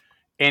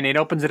 and it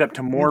opens it up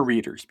to more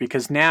readers,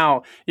 because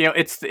now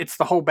it's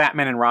the whole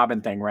Batman and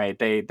Robin thing, right?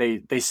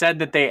 They said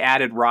that they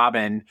added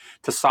Robin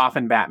to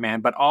soften Batman,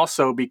 but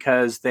also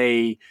because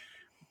they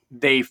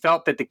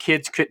felt that the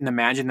kids couldn't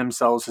imagine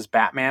themselves as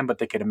Batman, but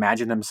they could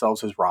imagine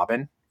themselves as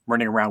Robin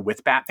running around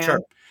with Batman. Sure.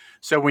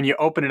 So when you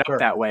open it up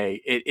that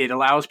way, it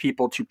allows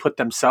people to put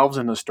themselves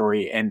in the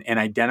story and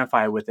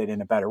identify with it in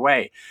a better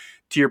way.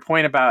 To your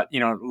point about,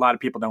 a lot of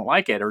people don't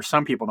like it, or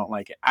some people don't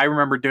like it. I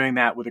remember doing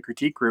that with a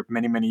critique group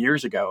many, many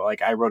years ago.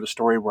 Like, I wrote a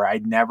story where I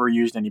never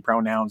used any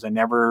pronouns. I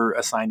never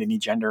assigned any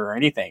gender or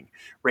anything,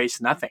 race,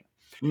 nothing.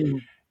 Mm-hmm.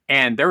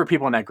 And there were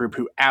people in that group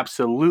who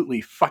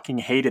absolutely fucking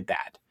hated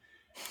that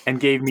and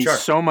gave me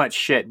so much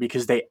shit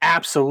because they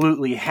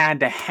absolutely had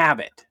to have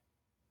it.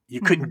 You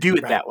couldn't do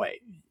it that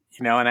way,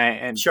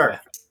 and sure.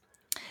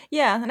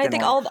 Yeah, and I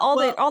think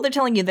all they're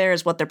telling you there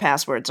is what their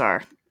passwords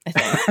are, I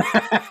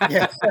think.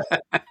 Yeah.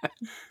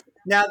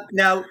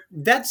 Now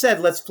that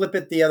said, let's flip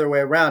it the other way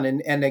around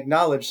and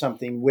acknowledge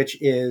something,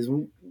 which is,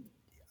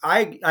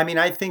 I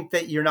think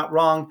that you're not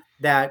wrong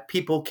that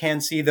people can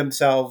see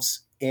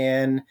themselves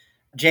in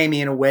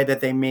Jamie in a way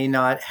that they may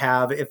not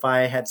have if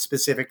I had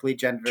specifically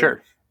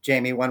gendered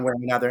Jamie one way or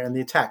another in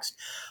the text.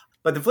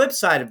 But the flip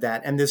side of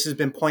that, and this has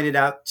been pointed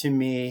out to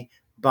me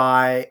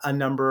by a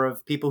number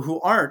of people who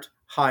aren't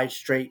high,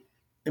 straight,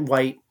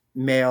 white,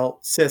 male,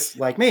 cis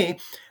like me,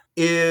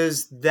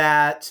 is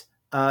that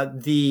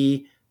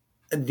the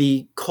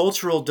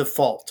cultural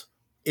default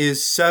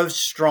is so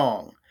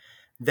strong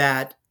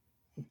that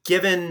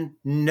given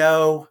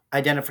no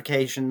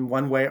identification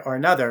one way or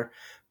another,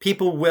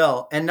 people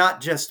will, and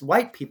not just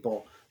white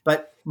people,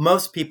 but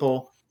most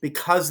people,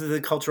 because of the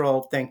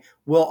cultural thing,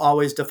 will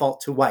always default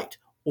to white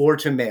or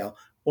to male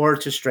or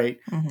to straight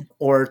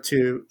or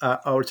to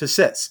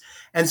cis.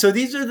 And so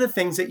these are the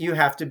things that you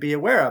have to be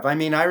aware of. I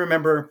mean, I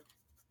remember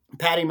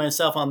patting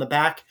myself on the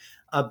back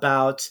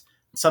about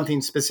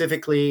something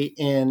specifically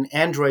in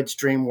Android's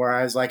Dream where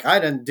I was like, I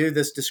didn't do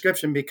this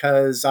description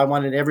because I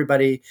wanted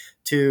everybody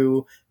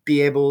to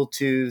be able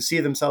to see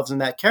themselves in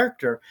that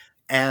character.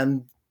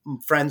 And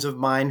friends of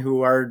mine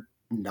who are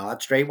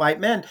not straight white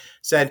men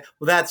said,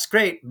 well, that's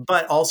great,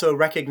 but also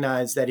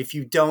recognize that if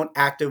you don't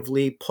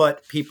actively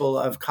put people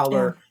of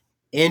color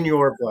in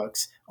your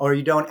books, or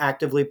you don't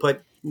actively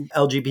put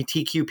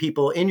LGBTQ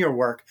people in your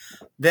work,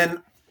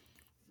 then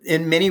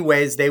in many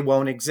ways they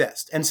won't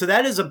exist. And so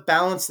that is a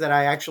balance that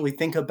I actually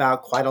think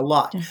about quite a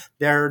lot.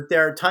 There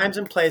are times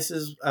and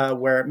places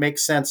where it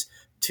makes sense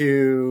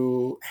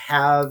to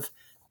have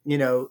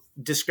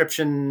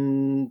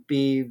description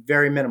be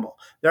very minimal.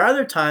 There are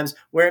other times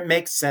where it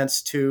makes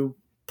sense to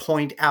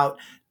point out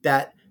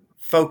that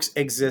folks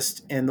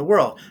exist in the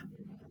world.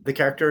 The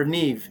character of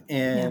Neve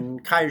in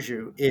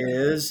Kaiju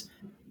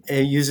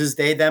uses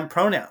they, them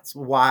pronouns.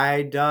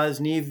 Why does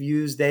Neve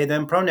use they,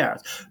 them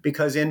pronouns?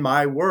 Because in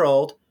my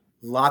world,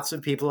 lots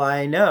of people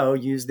I know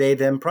use they,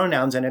 them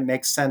pronouns, and it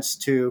makes sense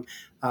to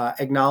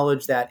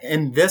acknowledge that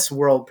in this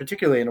world,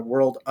 particularly in a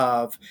world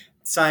of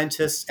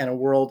scientists and a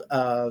world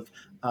of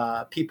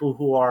people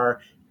who are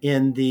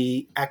in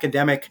the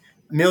academic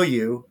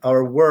milieu,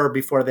 or were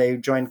before they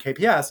joined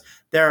KPS,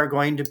 there are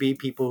going to be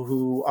people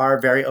who are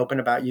very open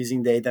about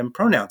using they, them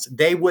pronouns.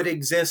 They would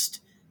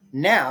exist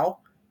now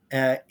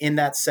in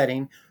that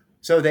setting,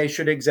 so they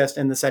should exist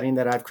in the setting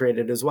that I've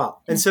created as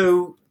well. And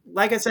so,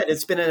 like I said,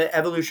 it's been an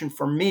evolution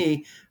for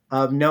me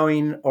of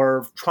knowing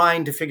or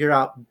trying to figure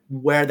out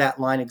where that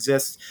line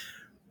exists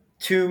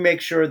to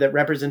make sure that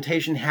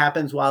representation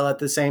happens while at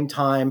the same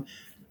time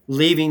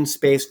leaving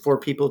space for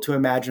people to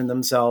imagine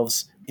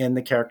themselves in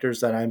the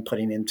characters that I'm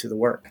putting into the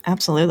work.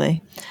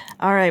 Absolutely.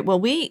 All right. Well,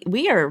 we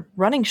are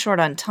running short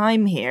on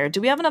time here.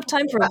 Do we have enough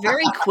time for a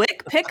very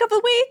quick pick of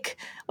the week?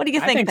 What do you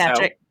think,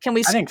 Patrick? So. Can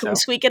we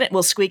squeak it in?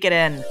 We'll squeak it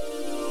in.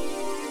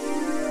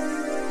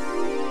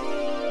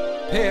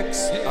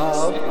 Picks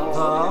of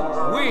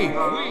the week.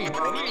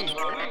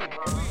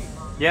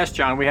 Yes,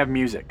 John, we have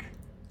music.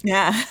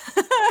 Yeah.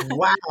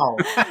 Wow.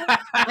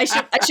 I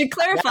should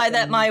clarify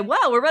that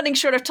we're running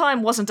short of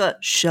time wasn't a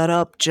shut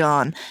up,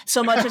 John,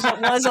 so much as it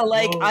was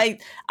a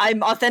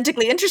I'm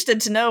authentically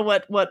interested to know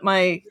what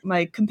my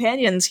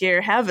companions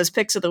here have as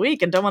picks of the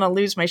week and don't want to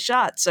lose my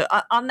shot. So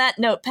on that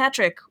note,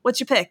 Patrick, what's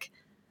your pick?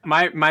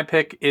 My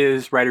pick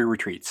is Writer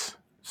Retreats.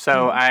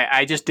 So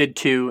I just did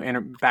 2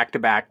 in back to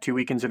back, 2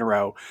 weekends in a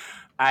row.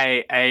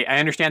 I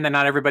understand that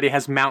not everybody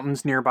has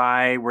mountains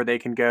nearby where they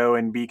can go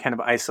and be kind of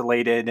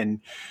isolated,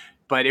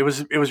 but it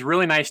was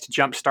really nice to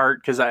jumpstart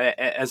because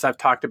as I've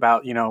talked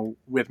about,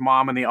 with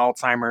Mom and the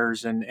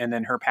Alzheimer's and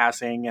then her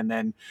passing, and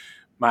then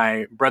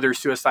my brother's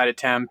suicide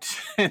attempt,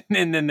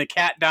 and then the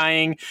cat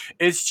dying.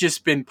 It's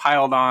just been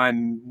piled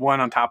on one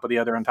on top of the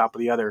other on top of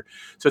the other.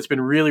 So it's been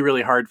really,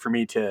 really hard for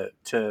me to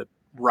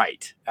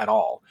write at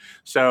all.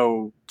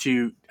 So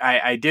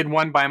I did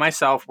one by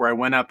myself where I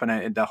went up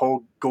and the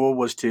whole goal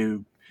was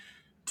to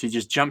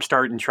just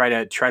jumpstart and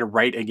try to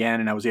write again.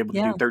 And I was able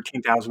to do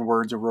 13,000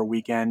 words over a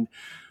weekend.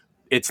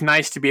 It's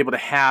nice to be able to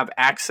have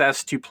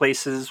access to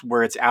places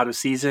where it's out of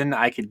season.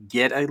 I could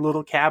get a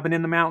little cabin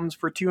in the mountains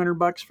for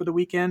 $200 for the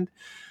weekend.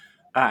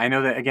 I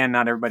know that, again,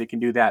 not everybody can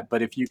do that,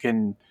 but if you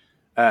can,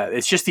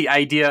 it's just the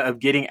idea of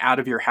getting out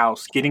of your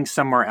house, getting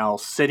somewhere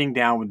else, sitting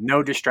down with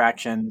no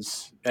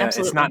distractions.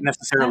 It's not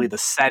necessarily the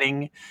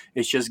setting.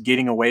 It's just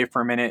getting away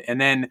for a minute.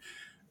 And then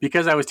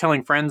because I was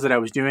telling friends that I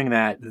was doing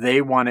that, they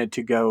wanted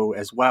to go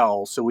as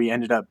well. So we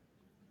ended up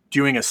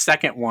doing a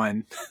second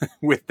one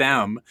with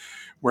them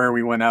where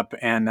we went up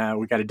and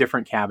we got a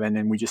different cabin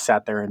and we just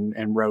sat there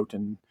and wrote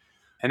and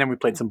then we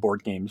played some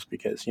board games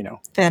because,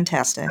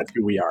 fantastic. That's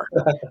who we are.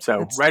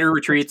 So writer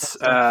retreats,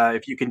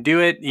 if you can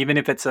do it, even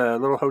if it's a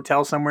little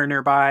hotel somewhere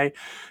nearby,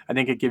 I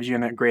think it gives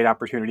you a great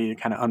opportunity to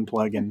kind of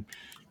unplug and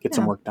get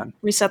some work done.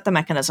 Reset the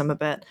mechanism a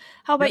bit.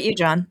 How about you,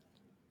 John?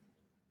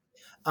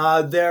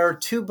 There are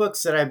two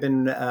books that I've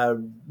been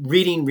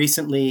reading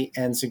recently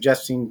and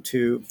suggesting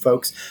to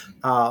folks.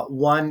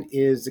 One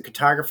is The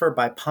Cartographer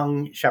by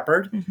Peng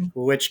Shepherd,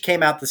 which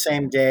came out the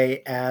same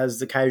day as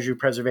the Kaiju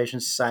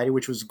Preservation Society,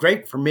 which was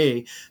great for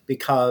me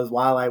because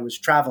while I was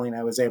traveling,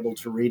 I was able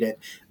to read it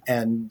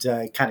and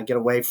kind of get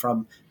away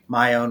from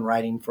my own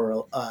writing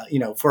for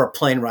a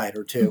plane ride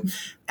or two.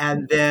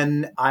 And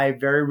then I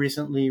very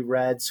recently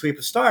read Sweep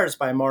of Stars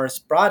by Maurice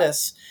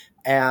Broaddus,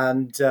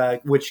 and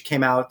which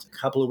came out a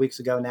couple of weeks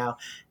ago now.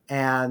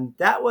 And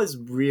that was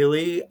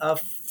really a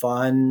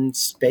fun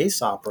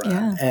space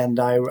opera. And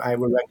I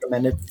would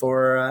recommend it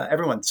for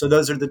everyone. So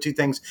those are the two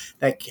things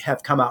that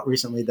have come out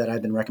recently that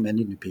I've been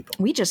recommending to people.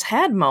 We just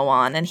had Mo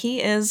on, and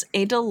he is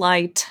a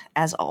delight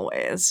as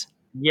always.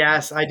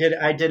 Yes, I did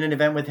an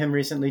event with him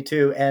recently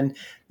too. And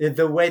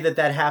the way that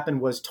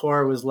happened was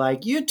Tor was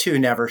like, "You two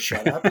never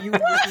shut up. You will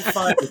be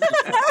fine."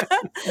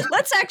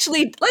 Let's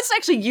actually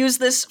use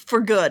this for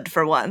good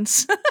for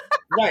once.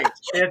 Right.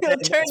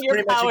 Turn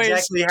your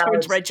powers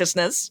towards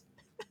righteousness.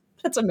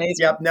 That's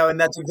amazing. Yep. No, and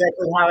that's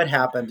exactly how it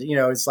happened.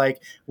 It's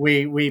like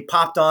we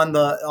popped on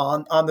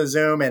the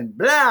Zoom and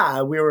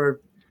blah, we were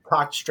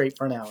talked straight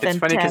for an hour. It's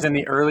funny because in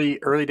the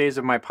early days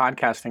of my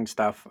podcasting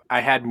stuff,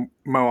 I had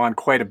Mo on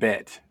quite a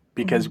bit.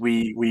 Because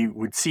we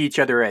would see each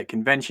other at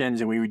conventions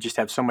and we would just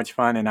have so much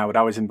fun and I would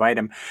always invite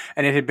him.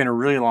 And it had been a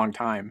really long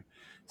time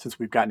since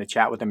we've gotten to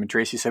chat with him. And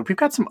Tracy said, "We've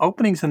got some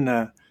openings in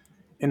the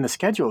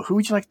schedule. Who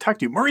would you like to talk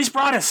to?" "Maurice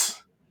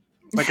Broaddus."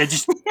 Like I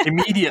just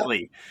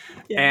immediately.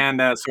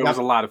 And so it was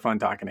a lot of fun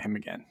talking to him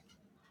again.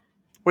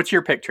 What's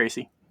your pick,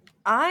 Tracy?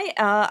 I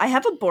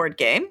have a board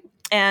game.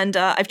 And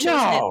I've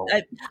chosen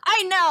it.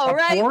 I know,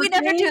 right? We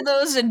never do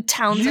those in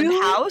Townsend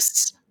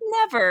House.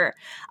 Never.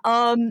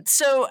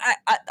 So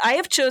I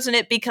have chosen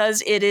it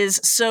because it is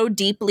so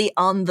deeply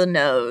on the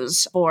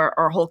nose for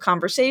our whole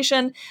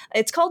conversation.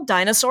 It's called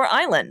Dinosaur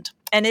Island.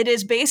 And it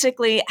is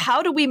basically,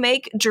 how do we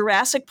make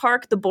Jurassic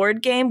Park the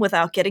board game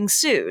without getting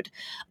sued?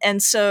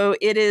 And so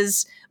it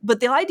is, but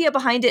the idea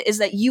behind it is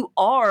that you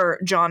are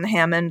John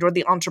Hammond or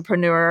the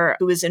entrepreneur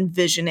who is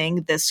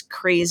envisioning this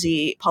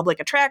crazy public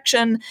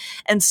attraction.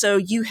 And so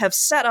you have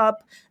set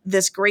up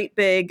this great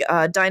big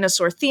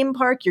dinosaur theme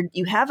park.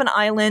 You have an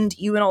island.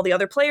 You and all the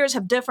other players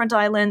have different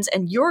islands.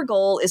 And your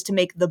goal is to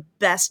make the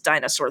best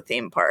dinosaur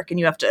theme park. And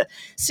you have to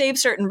save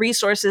certain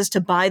resources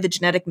to buy the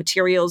genetic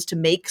materials to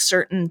make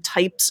certain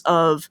types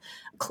of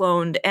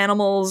cloned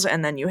animals.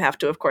 And then you have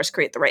to, of course,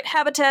 create the right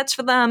habitats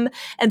for them.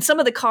 And some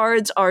of the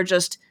cards are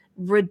just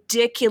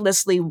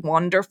ridiculously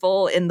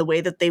wonderful in the way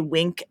that they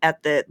wink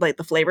at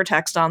the flavor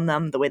text on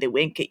them, the way they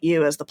wink at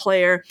you as the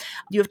player.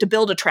 You have to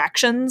build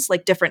attractions,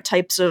 like different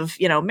types of,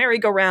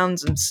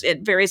 merry-go-rounds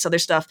and various other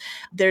stuff.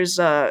 There's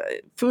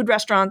food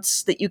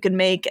restaurants that you can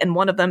make, and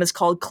one of them is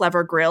called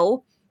Clever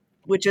Grill,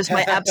 which is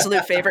my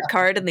absolute favorite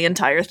card in the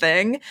entire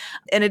thing.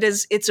 And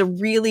it's a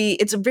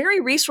very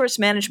resource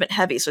management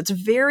heavy. So it's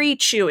very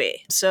chewy.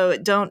 So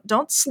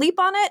don't sleep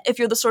on it if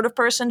you're the sort of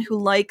person who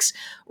likes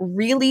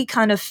really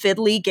kind of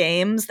fiddly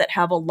games that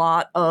have a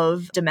lot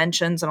of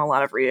dimensions and a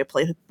lot of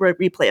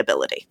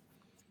replayability.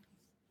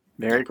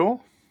 Very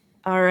cool.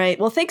 All right.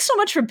 Well, thanks so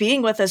much for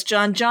being with us,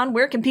 John. John,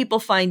 where can people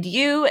find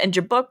you and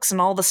your books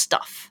and all the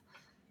stuff?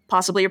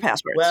 Possibly your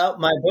passwords. Well,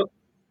 my book.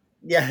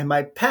 Yeah,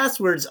 my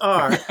passwords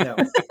are. No.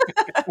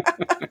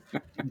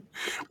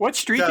 What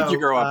street did you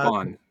grow up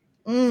on?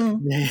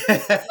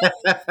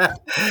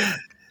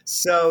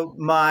 So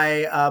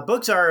my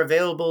books are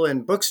available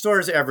in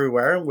bookstores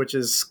everywhere, which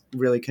is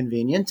really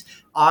convenient.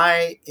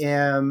 I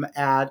am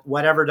at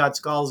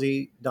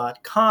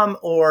whatever.scalzi.com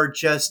or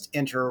just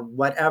enter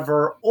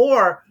whatever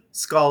or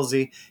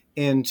Scalzi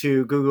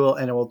into Google,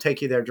 and it will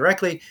take you there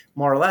directly,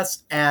 more or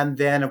less. And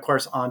then, of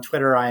course, on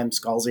Twitter, I am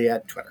Scalzi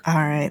at Twitter. All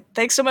right.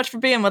 Thanks so much for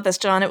being with us,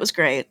 John. It was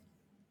great.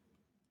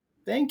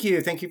 Thank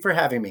you. Thank you for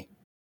having me.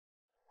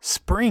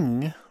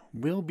 Spring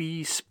will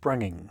be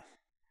sprunging.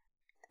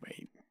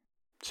 Wait,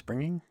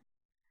 springing?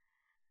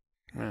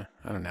 I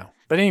don't know.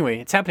 But anyway,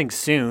 it's happening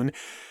soon,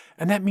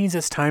 and that means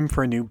it's time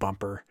for a new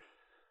bumper.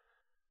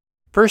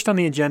 First on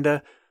the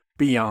agenda,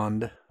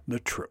 Beyond the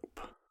Trope.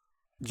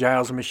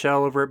 Giles and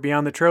Michelle over at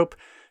Beyond the Trope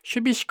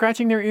should be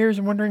scratching their ears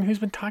and wondering who's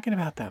been talking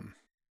about them.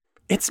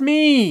 It's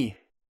me!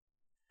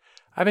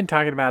 I've been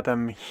talking about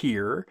them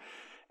here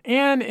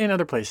and in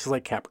other places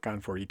like Capricorn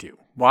 42.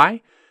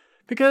 Why?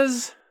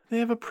 Because they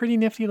have a pretty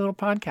nifty little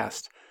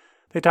podcast.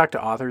 They talk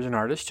to authors and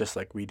artists just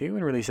like we do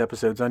and release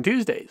episodes on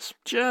Tuesdays,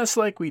 just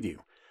like we do.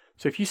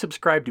 So if you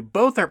subscribe to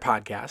both our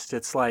podcasts,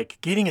 it's like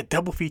getting a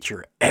double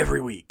feature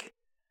every week.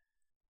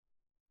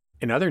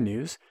 In other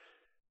news,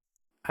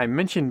 I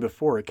mentioned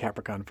before at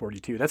Capricorn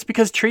 42, that's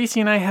because Tracy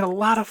and I had a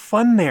lot of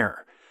fun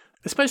there,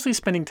 especially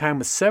spending time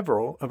with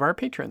several of our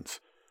patrons.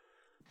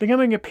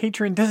 Becoming a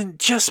patron doesn't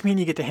just mean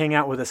you get to hang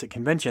out with us at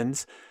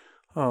conventions,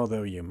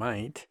 although you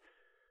might.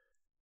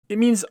 It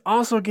means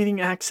also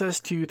getting access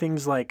to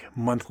things like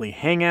monthly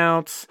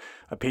hangouts,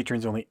 a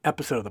patrons-only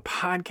episode of the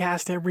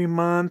podcast every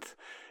month,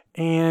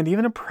 and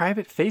even a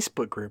private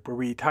Facebook group where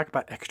we talk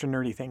about extra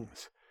nerdy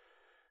things.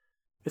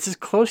 It's as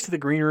close to the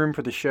green room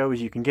for the show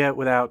as you can get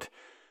without,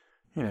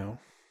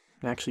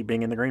 actually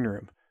being in the green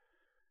room.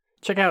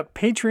 Check out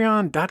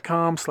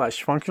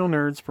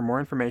patreon.com/functionalnerds for more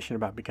information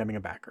about becoming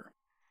a backer.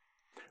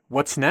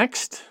 What's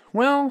next?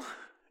 Well,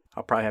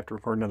 I'll probably have to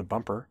record another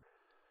bumper.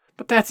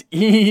 But that's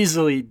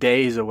easily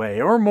days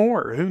away, or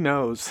more, who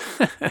knows?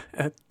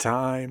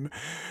 Time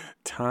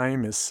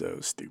is so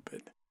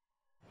stupid.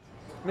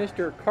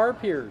 Mr.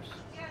 Carpiers.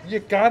 You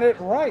got it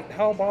right.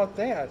 How about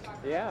that?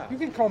 Yeah. You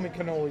can call me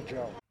Cannoli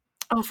Joe.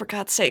 Oh, for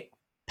God's sake.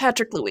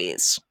 Patrick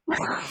Louise.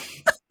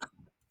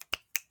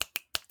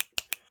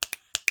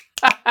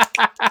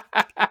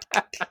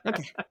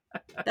 Okay.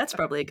 That's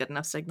probably a good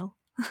enough signal.